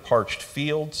irrigate your parched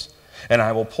fields, and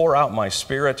I will pour out my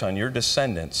Spirit on your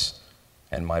descendants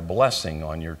and my blessing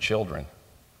on your children."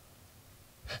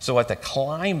 So at the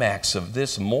climax of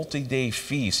this multi-day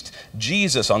feast,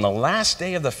 Jesus, on the last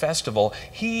day of the festival,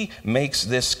 he makes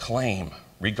this claim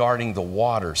regarding the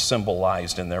water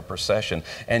symbolized in their procession.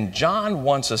 And John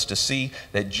wants us to see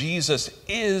that Jesus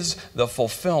is the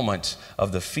fulfillment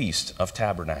of the Feast of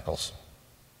Tabernacles.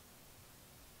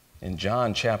 In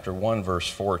John chapter 1, verse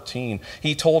 14,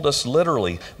 he told us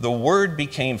literally, "The Word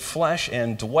became flesh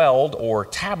and dwelled," or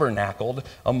tabernacled,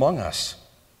 "among us."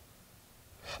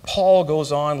 Paul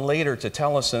goes on later to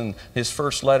tell us in his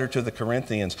first letter to the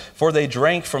Corinthians, "For they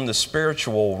drank from the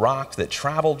spiritual rock that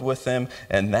traveled with them,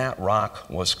 and that rock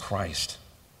was Christ."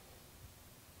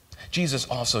 Jesus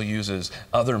also uses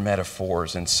other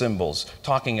metaphors and symbols,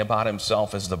 talking about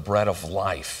himself as the bread of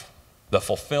life, the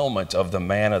fulfillment of the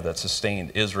manna that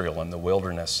sustained Israel in the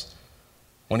wilderness.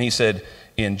 When he said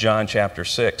in John chapter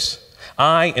 6,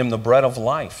 "I am the bread of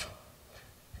life.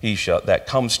 He that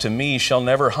comes to me shall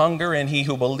never hunger, and he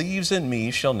who believes in me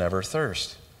shall never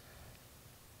thirst."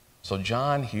 So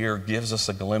John here gives us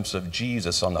a glimpse of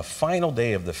Jesus on the final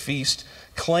day of the feast,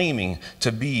 claiming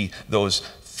to be those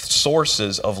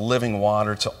sources of living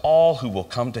water to all who will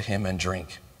come to him and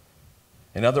drink.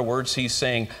 In other words, he's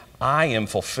saying, I am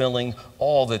fulfilling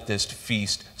all that this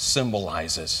feast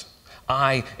symbolizes.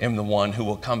 I am the one who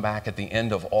will come back at the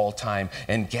end of all time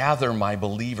and gather my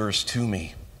believers to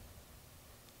me.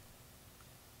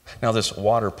 Now, this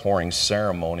water pouring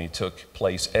ceremony took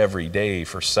place every day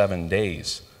for 7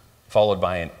 days, followed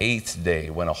by an 8th day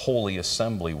when a holy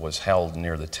assembly was held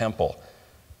near the temple.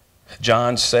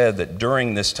 John said that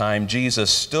during this time, Jesus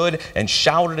stood and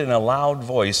shouted in a loud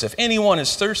voice, "If anyone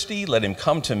is thirsty, let him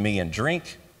come to me and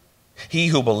drink. He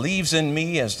who believes in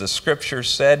me, as the scripture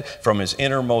said, from his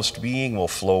innermost being will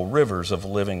flow rivers of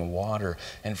living water."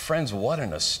 And friends, what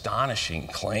an astonishing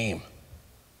claim.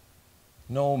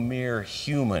 No mere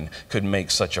human could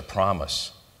make such a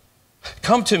promise.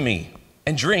 "Come to me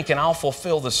and drink, and I'll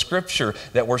fulfill the scripture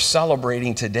that we're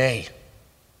celebrating today.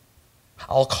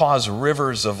 I'll cause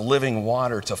rivers of living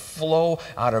water to flow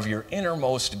out of your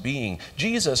innermost being.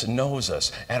 Jesus knows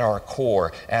us at our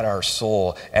core, at our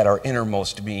soul, at our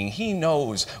innermost being. He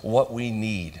knows what we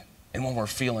need. And when we're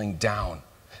feeling down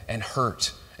and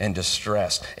hurt and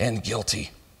distressed and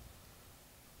guilty.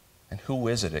 And who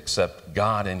is it except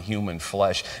God in human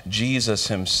flesh, Jesus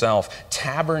himself,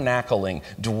 tabernacling,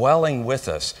 dwelling with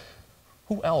us?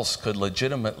 Who else could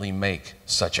legitimately make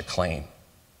such a claim?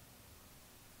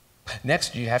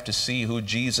 Next, you have to see who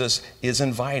Jesus is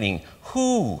inviting.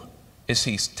 Who is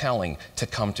he telling to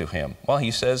come to him? Well,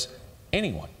 he says,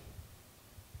 anyone.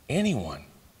 Anyone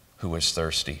who is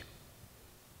thirsty.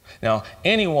 Now,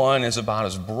 anyone is about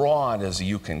as broad as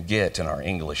you can get in our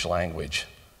English language.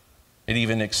 It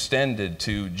even extended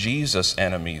to Jesus'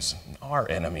 enemies, our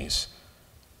enemies.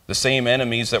 The same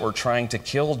enemies that were trying to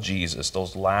kill Jesus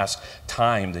those last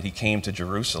time that he came to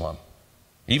Jerusalem.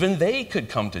 Even they could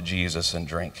come to Jesus and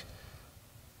drink.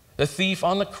 The thief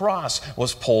on the cross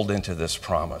was pulled into this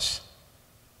promise.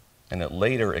 And it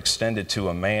later extended to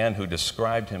a man who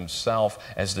described himself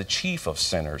as the chief of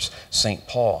sinners, St.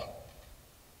 Paul.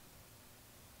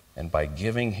 And by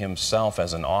giving himself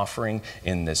as an offering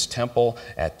in this temple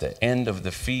at the end of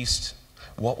the feast,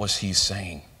 what was he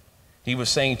saying? He was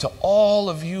saying to all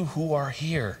of you who are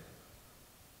here,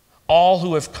 all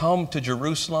who have come to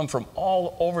Jerusalem from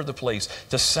all over the place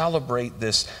to celebrate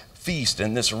this feast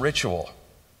and this ritual,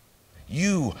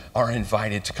 you are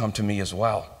invited to come to me as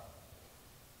well.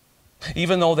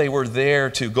 Even though they were there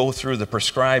to go through the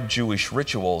prescribed Jewish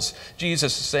rituals,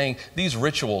 Jesus is saying, these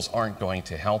rituals aren't going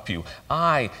to help you.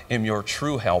 I am your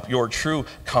true help, your true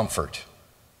comfort.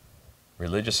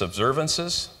 Religious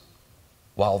observances,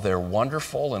 while they're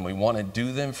wonderful and we want to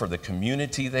do them for the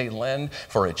community they lend,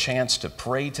 for a chance to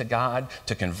pray to God,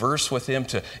 to converse with him,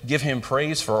 to give him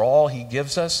praise for all he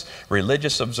gives us,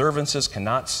 religious observances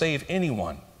cannot save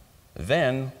anyone,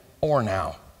 then or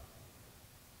now.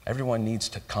 Everyone needs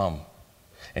to come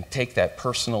and take that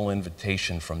personal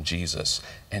invitation from Jesus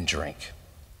and drink.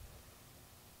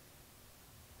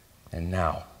 And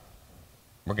now,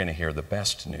 we're going to hear the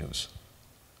best news.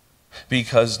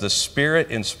 Because the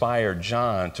Spirit inspired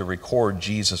John to record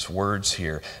Jesus' words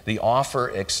here, the offer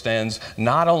extends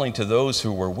not only to those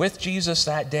who were with Jesus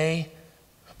that day,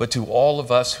 but to all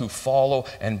of us who follow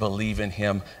and believe in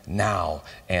him now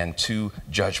and to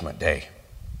Judgment Day.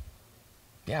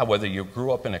 Yeah, whether you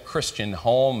grew up in a Christian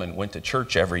home and went to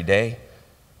church every day,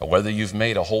 or whether you've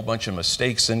made a whole bunch of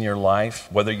mistakes in your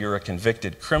life, whether you're a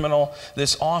convicted criminal,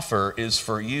 this offer is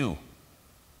for you.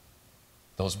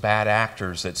 Those bad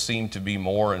actors that seem to be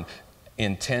more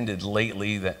intended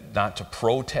lately that not to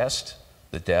protest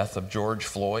the death of George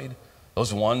Floyd,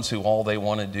 those ones who all they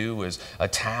want to do is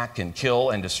attack and kill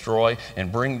and destroy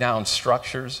and bring down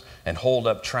structures and hold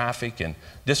up traffic and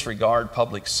disregard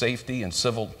public safety and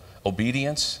civil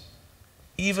obedience,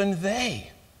 even they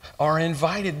are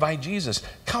invited by Jesus.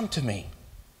 Come to me,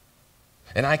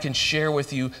 and I can share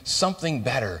with you something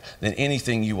better than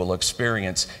anything you will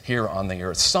experience here on the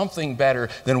earth, something better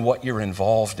than what you're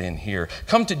involved in here.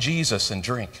 Come to Jesus and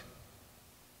drink.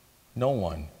 No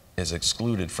one is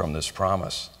excluded from this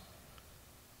promise.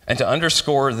 And to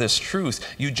underscore this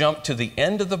truth, you jump to the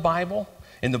end of the Bible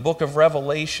in the book of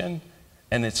Revelation,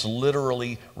 and it's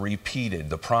literally repeated.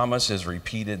 The promise is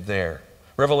repeated there.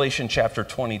 Revelation chapter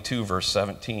 22, verse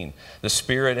 17. The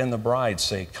Spirit and the bride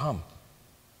say, come.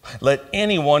 Let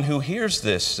anyone who hears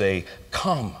this say,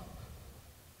 come.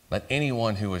 Let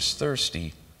anyone who is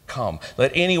thirsty come.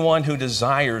 Let anyone who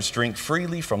desires drink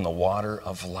freely from the water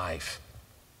of life.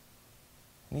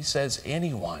 And he says,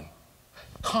 anyone,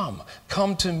 come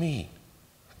to me.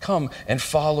 Come and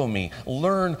follow me.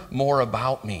 Learn more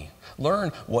about me.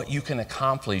 Learn what you can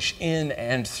accomplish in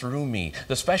and through me.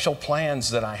 The special plans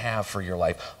that I have for your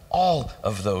life. All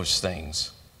of those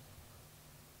things.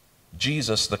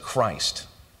 Jesus the Christ.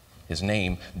 His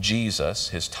name, Jesus.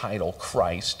 His title,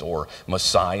 Christ or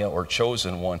Messiah or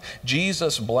Chosen One.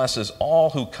 Jesus blesses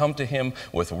all who come to him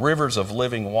with rivers of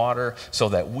living water so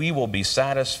that we will be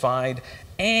satisfied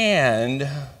and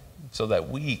so that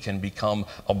we can become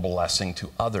a blessing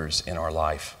to others in our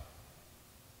life.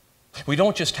 We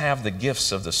don't just have the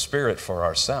gifts of the Spirit for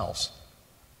ourselves.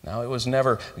 Now, it was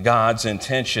never God's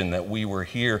intention that we were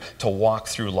here to walk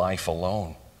through life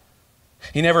alone.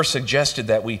 He never suggested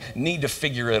that we need to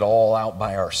figure it all out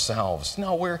by ourselves.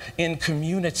 No, we're in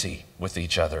community with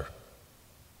each other.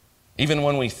 Even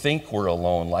when we think we're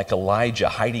alone, like Elijah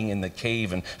hiding in the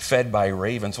cave and fed by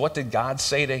ravens, what did God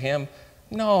say to him?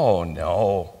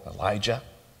 No, Elijah,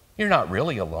 you're not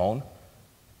really alone.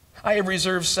 I have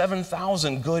reserved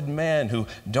 7,000 good men who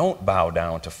don't bow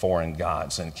down to foreign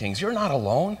gods and kings. You're not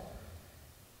alone.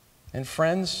 And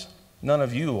friends, none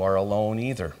of you are alone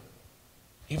either.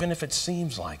 Even if it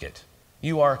seems like it,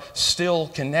 you are still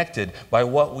connected by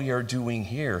what we are doing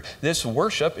here. This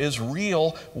worship is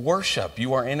real worship.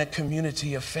 You are in a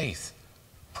community of faith,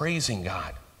 praising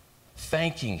God,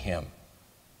 thanking Him,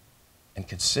 and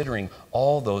considering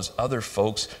all those other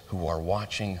folks who are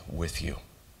watching with you.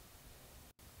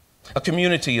 A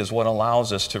community is what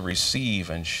allows us to receive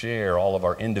and share all of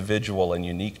our individual and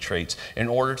unique traits in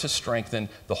order to strengthen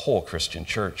the whole Christian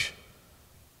church.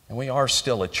 And we are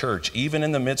still a church. Even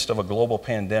in the midst of a global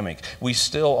pandemic, we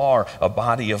still are a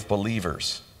body of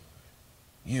believers.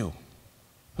 You,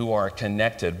 who are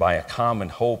connected by a common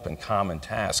hope and common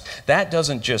task. That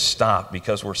doesn't just stop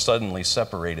because we're suddenly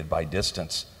separated by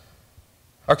distance.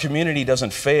 Our community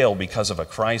doesn't fail because of a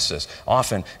crisis.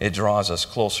 Often it draws us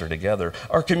closer together.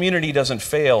 Our community doesn't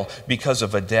fail because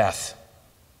of a death.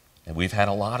 And we've had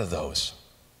a lot of those.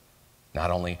 Not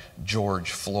only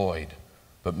George Floyd,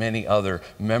 but many other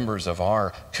members of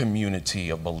our community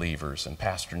of believers. And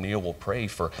Pastor Neil will pray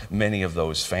for many of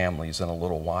those families in a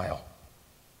little while.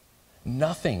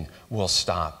 Nothing will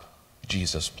stop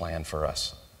Jesus' plan for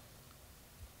us.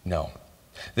 No.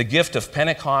 The gift of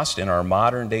Pentecost in our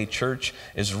modern day church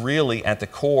is really at the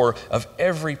core of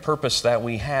every purpose that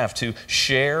we have to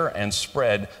share and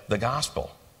spread the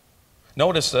gospel.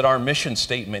 Notice that our mission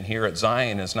statement here at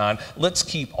Zion is not, let's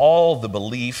keep all the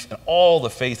belief and all the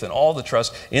faith and all the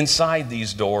trust inside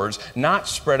these doors, not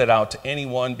spread it out to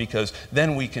anyone because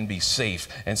then we can be safe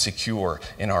and secure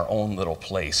in our own little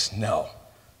place. No,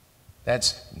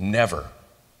 that's never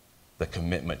the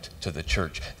commitment to the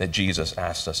church that Jesus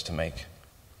asked us to make.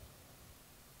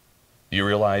 You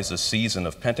realize the season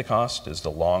of Pentecost is the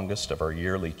longest of our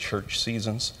yearly church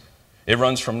seasons? It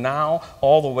runs from now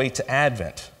all the way to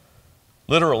Advent.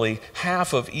 Literally,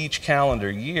 half of each calendar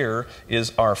year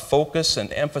is our focus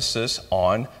and emphasis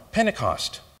on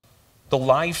Pentecost, the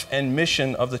life and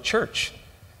mission of the church.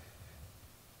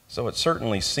 So it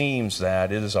certainly seems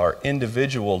that it is our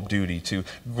individual duty to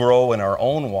grow in our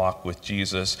own walk with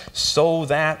Jesus so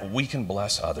that we can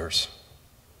bless others.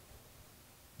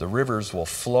 The rivers will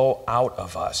flow out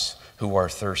of us who are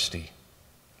thirsty.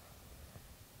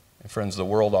 And friends, the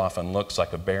world often looks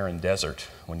like a barren desert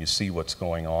when you see what's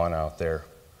going on out there.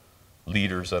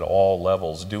 Leaders at all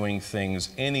levels doing things,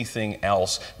 anything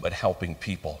else but helping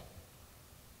people.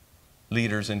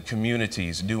 Leaders in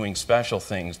communities doing special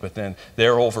things, but then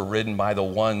they're overridden by the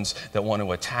ones that want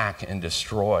to attack and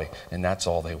destroy, and that's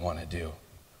all they want to do.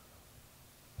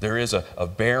 There is a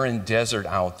barren desert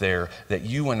out there that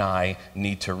you and I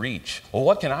need to reach. Well,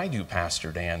 what can I do,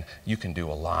 Pastor Dan? You can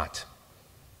do a lot.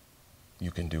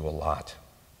 You can do a lot.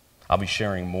 I'll be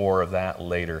sharing more of that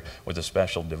later with a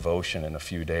special devotion in a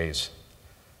few days.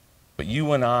 But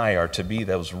you and I are to be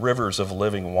those rivers of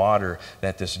living water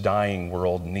that this dying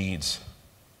world needs.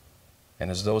 And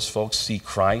as those folks see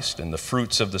Christ and the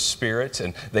fruits of the Spirit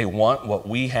and they want what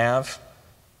we have,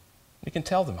 we can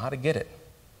tell them how to get it.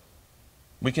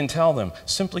 We can tell them,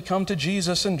 simply come to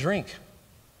Jesus and drink.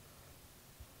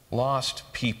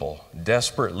 Lost people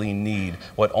desperately need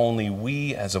what only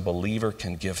we as a believer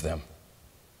can give them.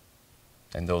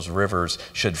 And those rivers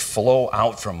should flow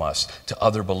out from us to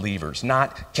other believers,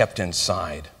 not kept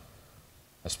inside.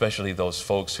 Especially those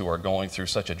folks who are going through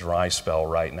such a dry spell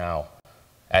right now,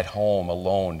 at home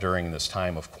alone during this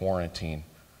time of quarantine,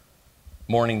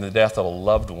 mourning the death of a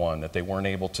loved one that they weren't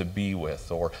able to be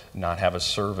with or not have a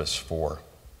service for.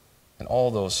 And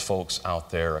all those folks out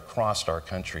there across our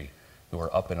country who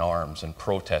are up in arms and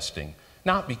protesting,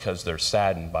 not because they're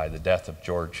saddened by the death of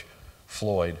George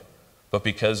Floyd, but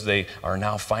because they are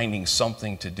now finding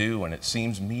something to do and it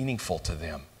seems meaningful to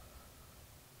them.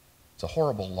 It's a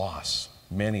horrible loss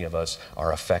many of us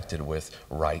are affected with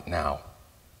right now.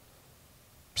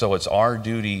 So it's our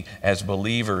duty as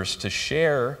believers to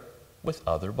share with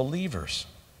other believers,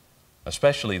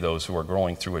 especially those who are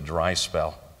going through a dry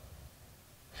spell.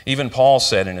 Even Paul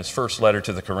said in his first letter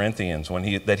to the Corinthians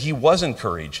that he was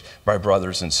encouraged by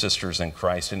brothers and sisters in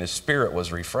Christ and his spirit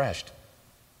was refreshed.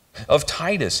 Of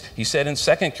Titus, he said in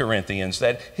 2 Corinthians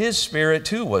that his spirit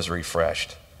too was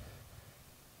refreshed.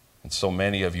 And so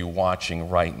many of you watching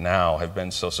right now have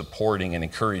been so supporting and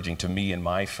encouraging to me and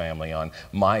my family on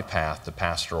my path to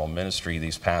pastoral ministry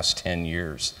these past 10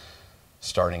 years,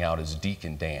 starting out as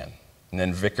Deacon Dan, and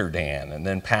then Vicar Dan, and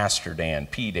then Pastor Dan,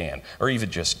 P. Dan, or even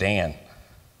just Dan.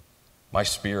 My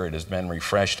spirit has been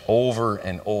refreshed over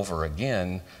and over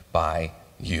again by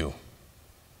you.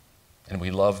 And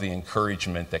we love the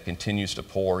encouragement that continues to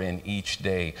pour in each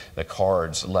day, the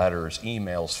cards, letters,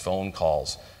 emails, phone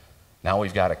calls. Now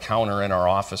we've got a counter in our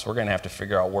office. We're going to have to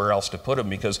figure out where else to put them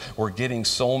because we're getting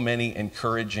so many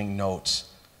encouraging notes.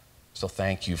 So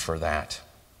thank you for that.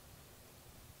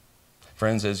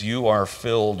 Friends, as you are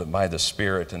filled by the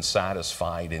Spirit and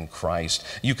satisfied in Christ,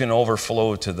 you can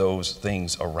overflow to those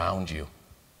things around you,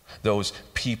 those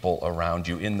people around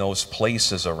you, in those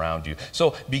places around you.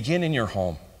 So begin in your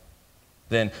home.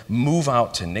 Then move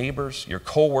out to neighbors, your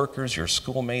coworkers, your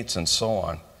schoolmates, and so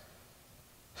on.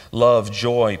 Love,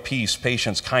 joy, peace,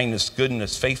 patience, kindness,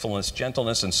 goodness, faithfulness,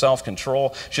 gentleness, and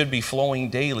self-control should be flowing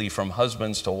daily from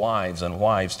husbands to wives and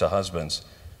wives to husbands,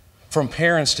 from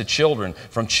parents to children,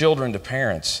 from children to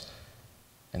parents.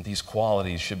 And these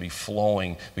qualities should be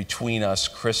flowing between us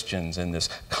Christians in this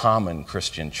common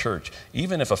Christian church,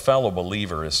 even if a fellow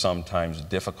believer is sometimes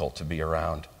difficult to be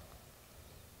around.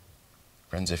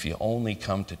 Friends, if you only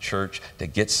come to church to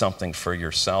get something for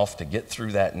yourself, to get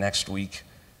through that next week,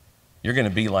 you're going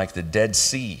to be like the Dead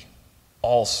Sea,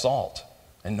 all salt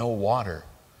and no water.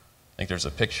 I think there's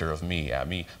a picture of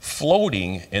me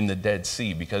floating in the Dead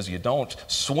Sea because you don't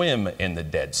swim in the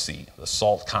Dead Sea. The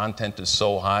salt content is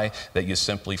so high that you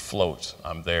simply float.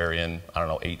 I'm there in,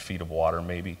 8 feet of water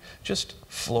maybe, just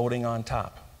floating on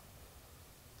top.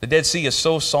 The Dead Sea is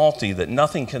so salty that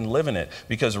nothing can live in it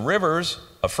because rivers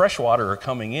of fresh water are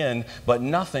coming in, but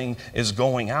nothing is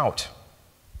going out.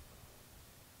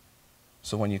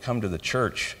 So when you come to the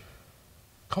church,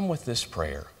 come with this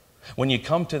prayer. When you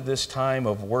come to this time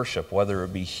of worship, whether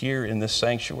it be here in this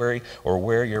sanctuary or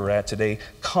where you're at today,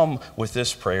 come with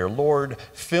this prayer. Lord,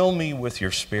 fill me with your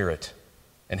Spirit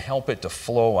and help it to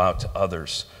flow out to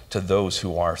others, to those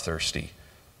who are thirsty.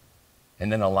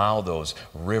 And then allow those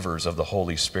rivers of the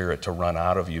Holy Spirit to run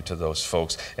out of you to those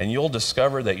folks. And you'll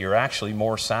discover that you're actually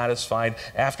more satisfied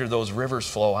after those rivers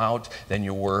flow out than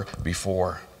you were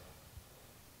before.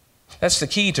 That's the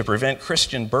key to prevent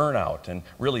Christian burnout, and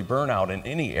really burnout in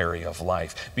any area of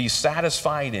life. Be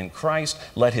satisfied in Christ.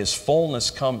 Let His fullness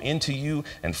come into you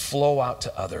and flow out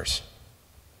to others.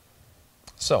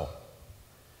 So,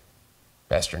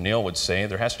 Pastor Neil would say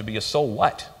there has to be a so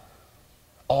what.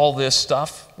 All this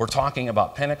stuff, we're talking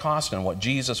about Pentecost and what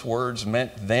Jesus' words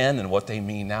meant then and what they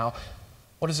mean now.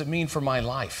 What does it mean for my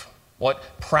life?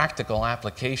 What practical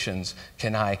applications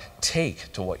can I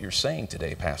take to what you're saying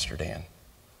today, Pastor Dan?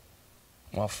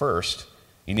 Well, first,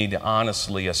 you need to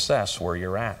honestly assess where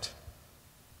you're at.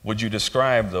 Would you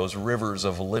describe those rivers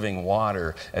of living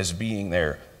water as being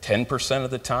there 10%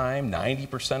 of the time,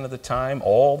 90% of the time,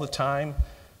 all the time,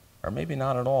 or maybe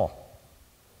not at all?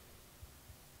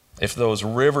 If those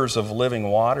rivers of living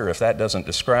water, if that doesn't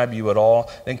describe you at all,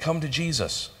 then come to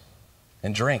Jesus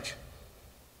and drink.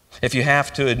 If you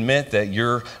have to admit that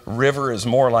your river is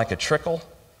more like a trickle,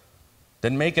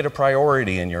 then make it a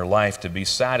priority in your life to be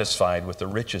satisfied with the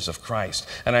riches of Christ.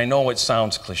 And I know it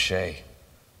sounds cliche,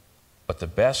 but the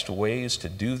best ways to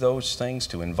do those things,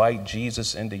 to invite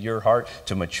Jesus into your heart,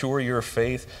 to mature your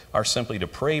faith, are simply to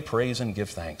pray, praise, and give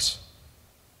thanks.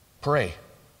 Pray.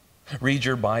 Read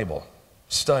your Bible.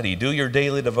 Study. Do your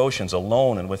daily devotions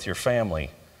alone and with your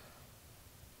family.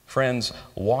 Friends,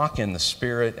 walk in the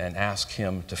Spirit and ask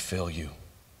Him to fill you.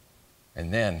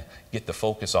 And then get the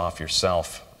focus off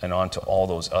yourself and onto all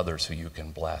those others who you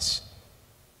can bless.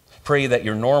 Pray that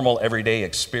your normal everyday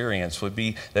experience would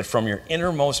be that from your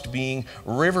innermost being,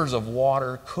 rivers of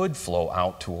water could flow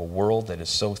out to a world that is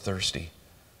so thirsty.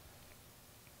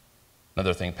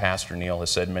 Another thing Pastor Neil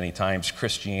has said many times,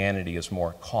 Christianity is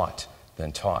more caught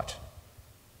than taught.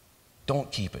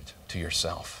 Don't keep it to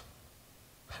yourself.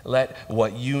 Let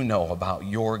what you know about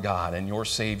your God and your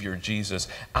Savior Jesus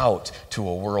out to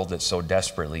a world that so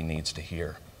desperately needs to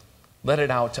hear. Let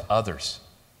it out to others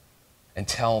and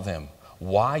tell them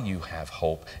why you have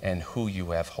hope and who you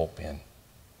have hope in.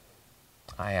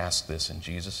 I ask this in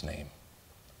Jesus' name.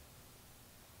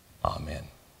 Amen.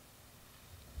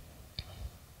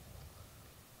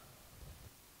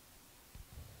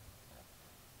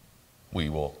 We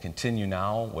will continue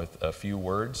now with a few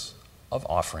words of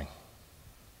offering.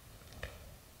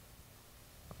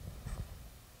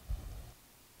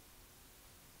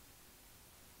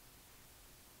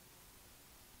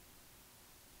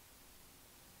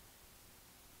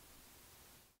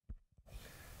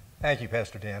 Thank you,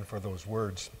 Pastor Dan, for those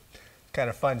words. Kind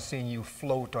of fun seeing you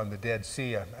float on the Dead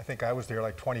Sea. I think I was there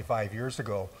like 25 years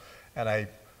ago, and I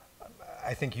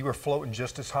think you were floating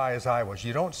just as high as I was.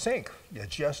 You don't sink. You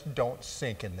just don't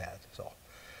sink in that. So,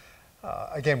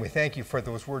 again, we thank you for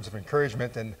those words of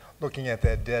encouragement, and looking at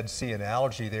that Dead Sea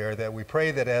analogy there, that we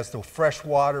pray that as the fresh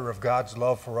water of God's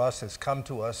love for us has come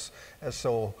to us as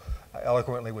so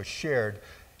eloquently was shared.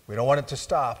 We don't want it to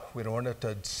stop. We don't want it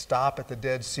to stop at the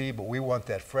Dead Sea, but we want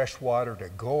that fresh water to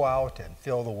go out and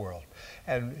fill the world.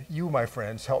 And you, my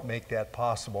friends, help make that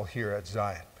possible here at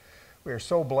Zion. We are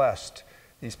so blessed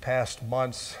these past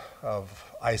months of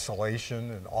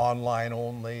isolation and online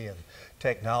only, and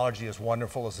technology, as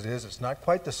wonderful as it is, it's not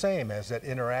quite the same as that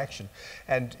interaction.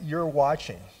 And you're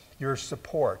watching, your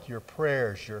support, your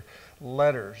prayers, your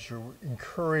letters, your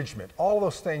encouragement, all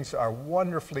those things are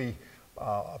wonderfully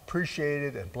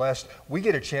appreciated and blessed. We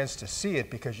get a chance to see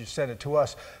it because you sent it to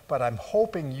us, but I'm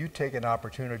hoping you take an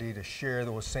opportunity to share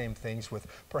those same things with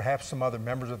perhaps some other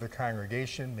members of the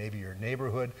congregation, maybe your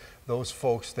neighborhood, those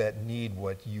folks that need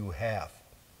what you have.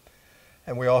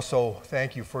 And we also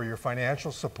thank you for your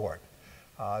financial support.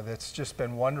 That's just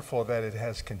been wonderful that it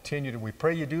has continued, and we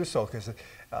pray you do so, because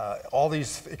all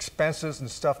these expenses and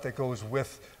stuff that goes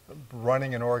with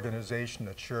running an organization,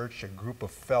 a church, a group of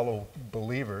fellow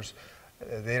believers,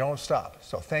 they don't stop.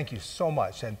 So thank you so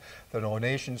much. And the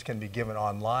donations can be given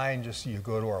online. Just you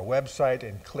go to our website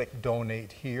and click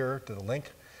donate here to the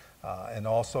link. And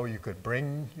also you could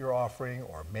bring your offering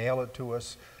or mail it to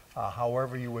us.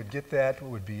 However you would get that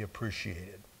would be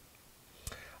appreciated.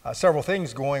 Several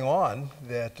things going on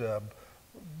that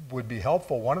would be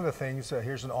helpful. One of the things,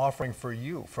 here's an offering for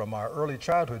you from our Early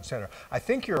Childhood Center. I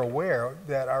think you're aware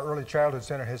that our Early Childhood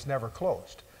Center has never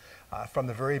closed. From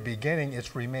the very beginning,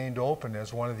 it's remained open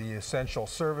as one of the essential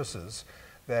services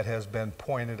that has been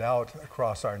pointed out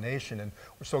across our nation. And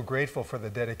we're so grateful for the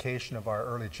dedication of our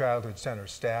Early Childhood Center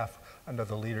staff under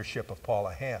the leadership of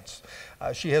Paula Hance.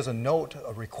 She has a note,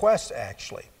 a request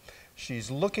actually.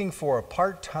 She's looking for a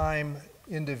part-time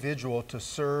individual to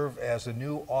serve as a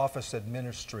new office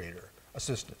administrator,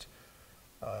 assistant,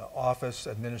 office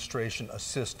administration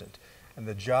assistant. And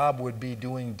the job would be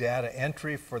doing data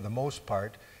entry for the most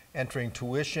part, entering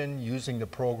tuition using the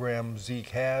program Zeke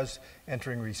has,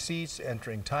 entering receipts,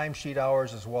 entering timesheet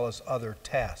hours, as well as other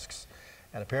tasks.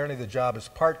 And apparently the job is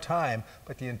part-time,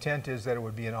 but the intent is that it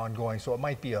would be an ongoing, so it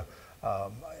might be a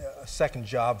second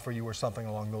job for you or something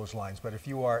along those lines. But if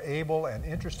you are able and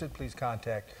interested, please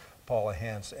contact Paula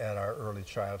Hance at our Early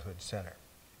Childhood Center.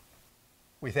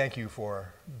 We thank you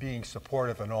for being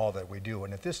supportive in all that we do.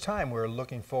 And at this time, we're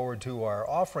looking forward to our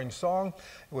offering song,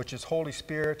 which is Holy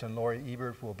Spirit, and Lori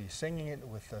Ebert will be singing it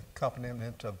with the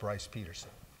accompaniment of Bryce Peterson.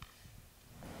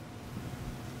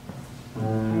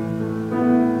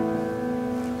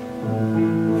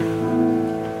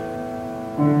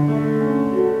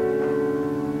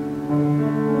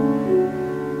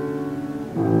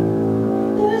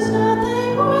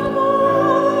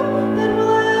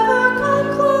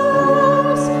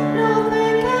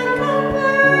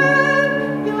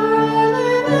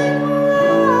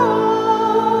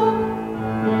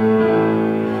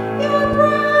 Your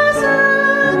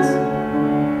presence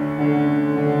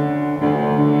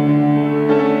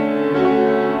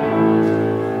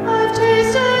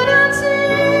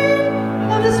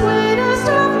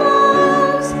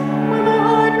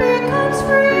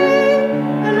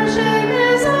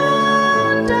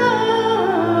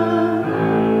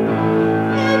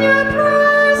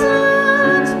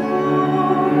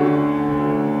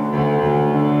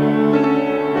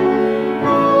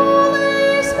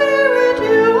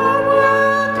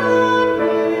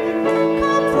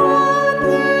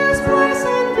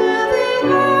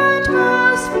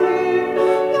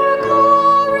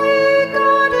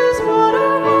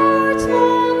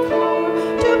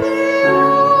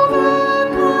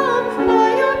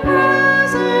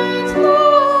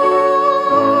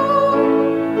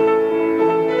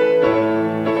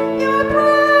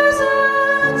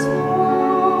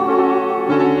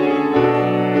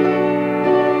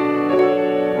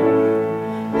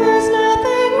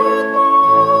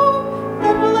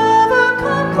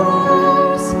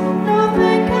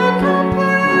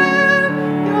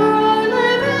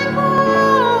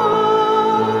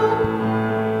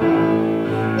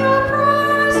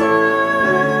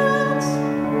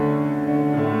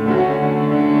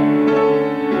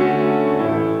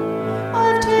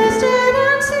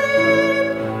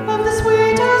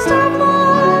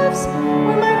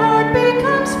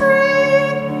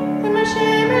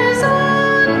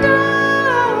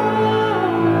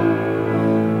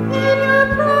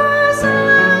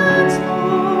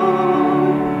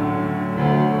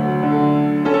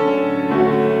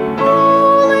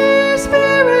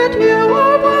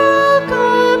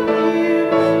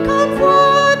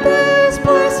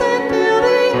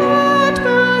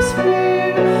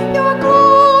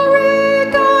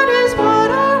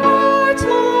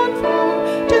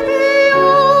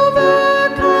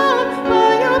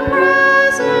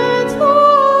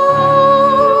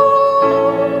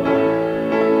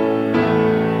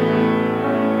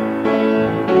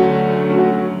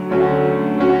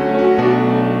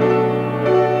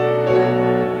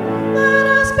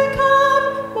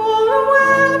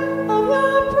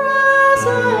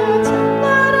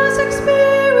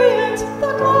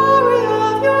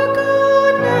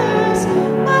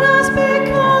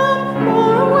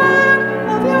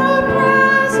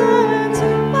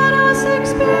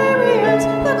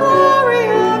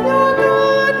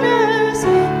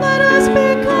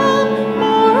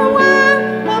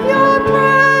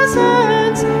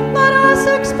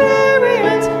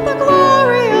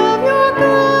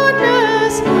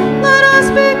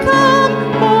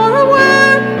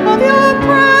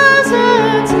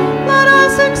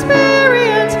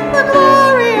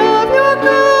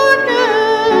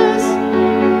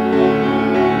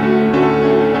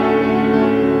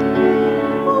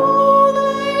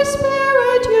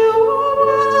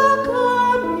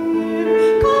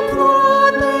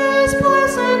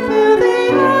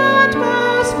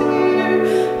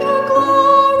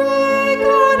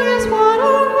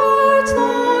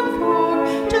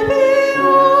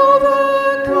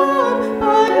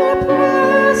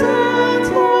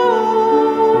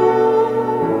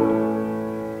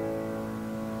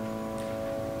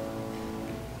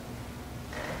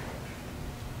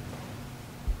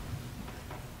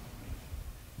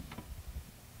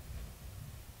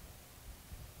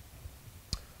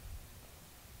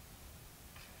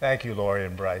Thank you, Lori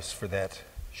and Bryce, for that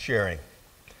sharing.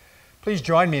 Please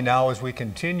join me now as we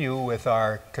continue with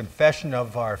our confession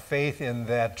of our faith in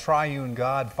that triune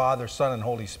God, Father, Son, and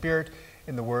Holy Spirit,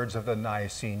 in the words of the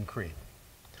Nicene Creed.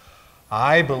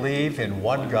 I believe in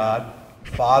one God,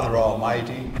 Father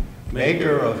Almighty,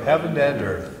 maker of heaven and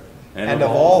earth, and of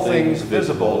all things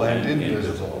visible and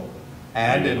invisible,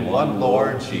 and in one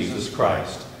Lord Jesus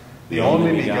Christ, the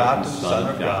only begotten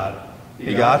Son of God,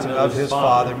 begotten of his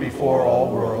Father before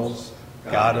all worlds,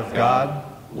 God of God,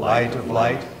 light of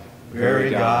light, very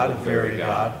God of very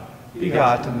God,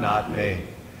 begotten, not made,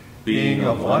 being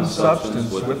of one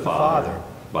substance with the Father,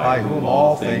 by whom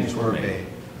all things were made,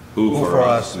 who for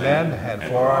us men and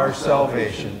for our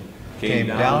salvation came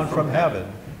down from heaven,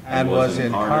 and was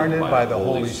incarnate by the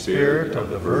Holy Spirit of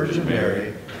the Virgin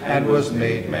Mary, and was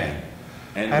made man,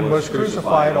 and was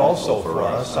crucified also for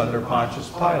us under Pontius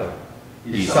Pilate.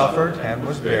 He suffered and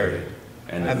was buried,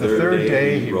 and the third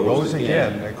day he rose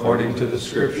again according to the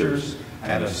Scriptures,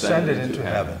 and ascended into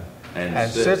heaven,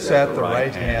 and sits at the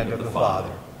right hand of the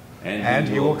Father. And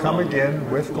he will come again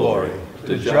with glory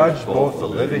to judge both the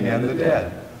living and the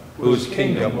dead, whose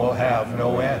kingdom will have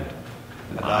no end.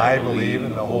 And I believe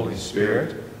in the Holy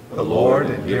Spirit, the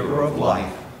Lord and giver of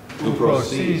life, who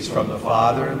proceeds from the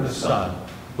Father and the Son,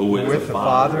 who with the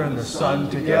Father and the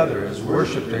Son together is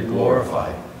worshipped and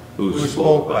glorified, who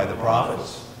spoke by the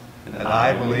prophets. And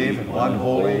I believe in one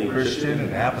holy Christian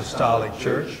and apostolic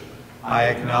church. I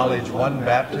acknowledge one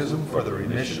baptism for the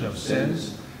remission of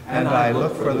sins, and I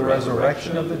look for the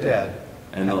resurrection of the dead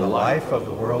and the life of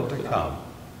the world to come.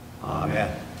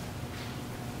 Amen.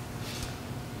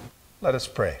 Let us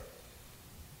pray.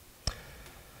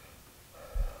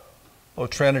 O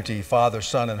Trinity, Father,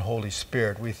 Son, and Holy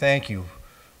Spirit, we thank you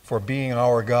for being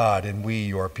our God and we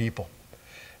your people.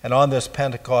 And on this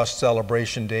Pentecost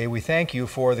celebration day, we thank you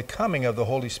for the coming of the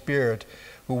Holy Spirit,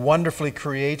 who wonderfully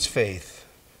creates faith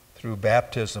through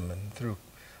baptism and through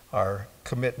our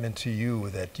commitment to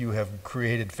you that you have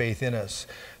created faith in us,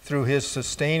 through his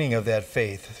sustaining of that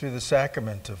faith, through the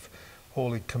sacrament of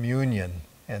Holy Communion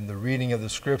and the reading of the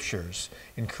Scriptures,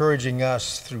 encouraging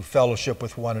us through fellowship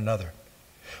with one another.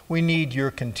 We need your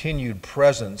continued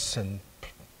presence and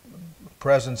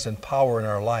power in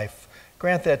our life.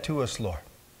 Grant that to us, Lord,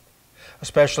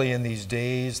 especially in these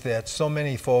days that so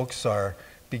many folks are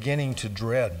beginning to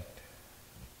dread.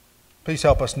 Please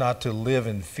help us not to live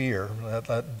in fear, let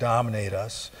that dominate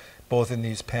us, both in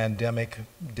these pandemic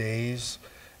days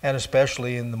and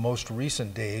especially in the most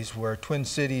recent days where Twin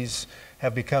Cities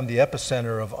have become the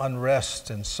epicenter of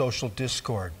unrest and social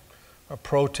discord, of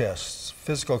protests,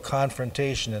 physical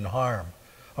confrontation and harm,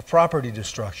 of property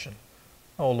destruction.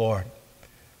 Oh Lord,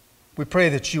 we pray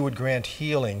that you would grant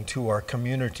healing to our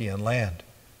community and land.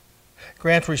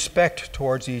 Grant respect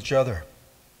towards each other.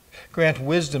 Grant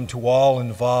wisdom to all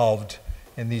involved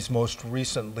in these most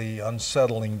recently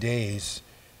unsettling days,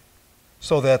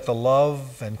 so that the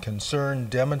love and concern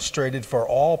demonstrated for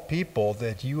all people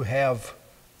that you have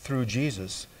through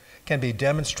Jesus can be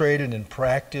demonstrated and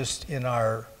practiced in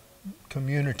our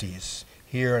communities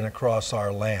here and across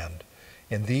our land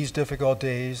in these difficult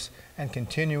days and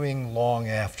continuing long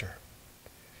after.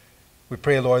 We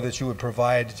pray, Lord, that you would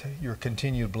provide your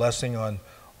continued blessing on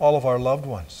all of our loved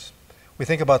ones. We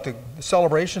think about the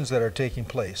celebrations that are taking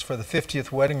place for the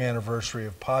 50th wedding anniversary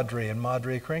of Padre and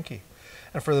Madre Krinky,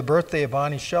 and for the birthday of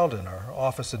Bonnie Sheldon, our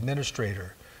office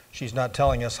administrator. She's not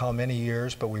telling us how many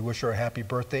years, but we wish her a happy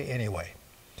birthday anyway.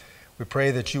 We pray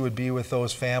that you would be with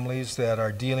those families that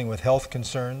are dealing with health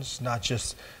concerns, not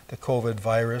just the COVID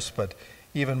virus, but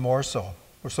even more so.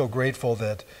 We're so grateful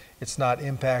that it's not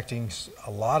impacting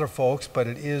a lot of folks, but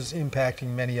it is impacting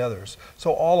many others.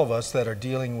 So all of us that are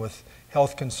dealing with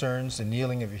health concerns and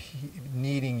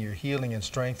needing your healing and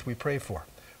strength, we pray for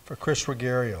Chris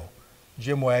Regario,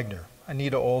 Jim Wagner,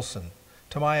 Anita Olson,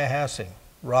 Tamaya Hassing,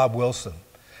 Rob Wilson,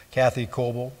 Kathy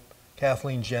Coble,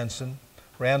 Kathleen Jensen,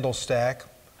 Randall Stack,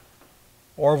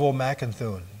 Orville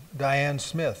McInthune, Diane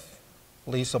Smith,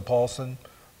 Lisa Paulson,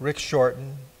 Rick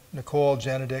Shorten, Nicole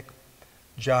Genedick,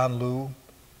 John Liu,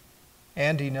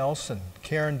 Andy Nelson,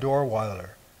 Karen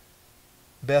Dorweiler,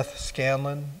 Beth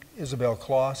Scanlon, Isabel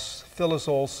Kloss, Phyllis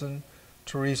Olson,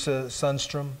 Teresa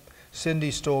Sundstrom,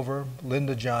 Cindy Stover,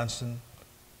 Linda Johnson,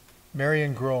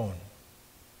 Marion Groen,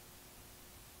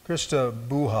 Krista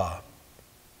Buha,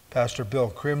 Pastor Bill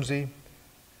Crimsey,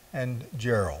 and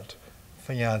Gerald,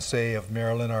 fiancé of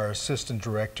Marilyn, our assistant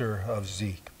director of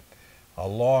Zeke. A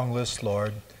long list,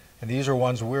 Lord, and these are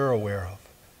ones we're aware of.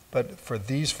 But for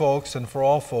these folks and for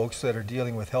all folks that are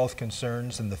dealing with health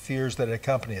concerns and the fears that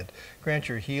accompany it, grant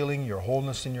your healing, your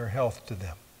wholeness, and your health to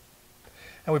them.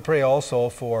 And we pray also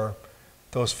for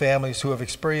Those families who have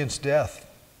experienced death,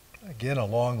 again, a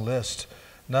long list,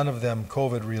 none of them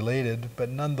COVID-related, but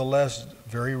nonetheless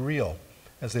very real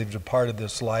as they've departed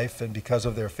this life, and because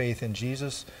of their faith in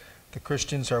Jesus, the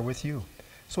Christians are with you.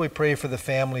 So we pray for the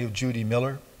family of Judy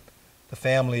Miller, the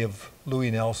family of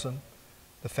Louis Nelson,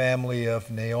 the family of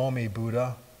Naomi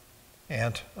Buddha,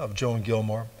 aunt of Joan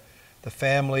Gilmore, the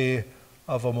family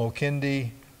of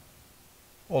Omokindi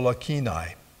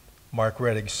Olakinai, Mark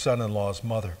Reddick's son-in-law's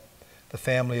mother, the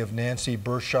family of Nancy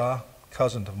Bershaw,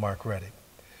 cousin of Mark Reddick.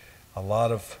 A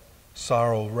lot of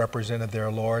sorrow represented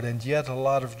there, Lord, and yet a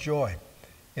lot of joy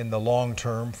in the long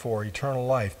term for eternal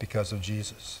life because of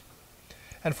Jesus.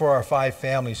 And for our 5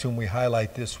 families whom we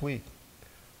highlight this week,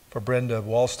 for Brenda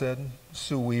Walstead,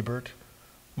 Sue Wiebert,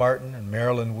 Martin and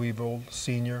Marilyn Wiebold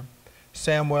Sr.,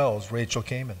 Sam Wells, Rachel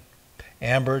Kamen,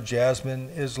 Amber, Jasmine,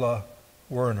 Isla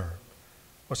Werner.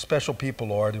 What special people,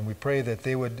 Lord, and we pray that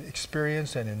they would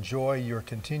experience and enjoy your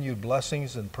continued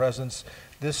blessings and presence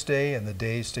this day and the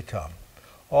days to come.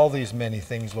 All these many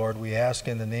things, Lord, we ask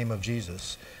in the name of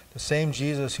Jesus, the same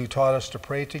Jesus who taught us to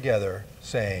pray together,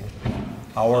 saying,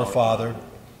 Our Father,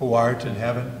 who art in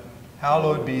heaven,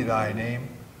 hallowed be thy name.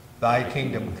 Thy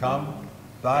kingdom come,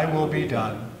 thy will be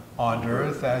done, on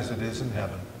earth as it is in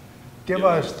heaven. Give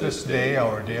us this day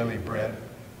our daily bread,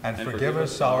 and forgive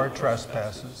us our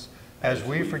trespasses, as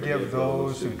we forgive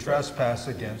those who trespass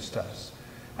against us.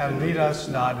 And lead us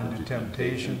not into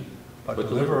temptation, but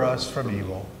deliver us from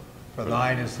evil. For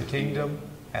thine is the kingdom,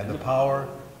 and the power,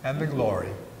 and the glory,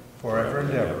 forever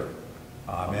and ever.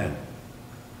 Amen.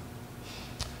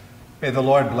 May the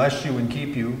Lord bless you and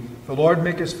keep you. The Lord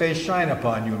make his face shine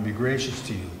upon you and be gracious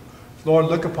to you. The Lord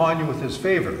look upon you with his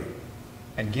favor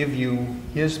and give you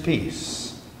his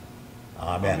peace.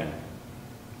 Amen.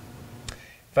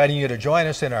 Inviting you to join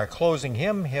us in our closing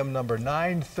hymn, hymn number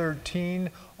 913,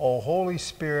 O Holy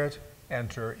Spirit,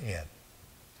 enter in.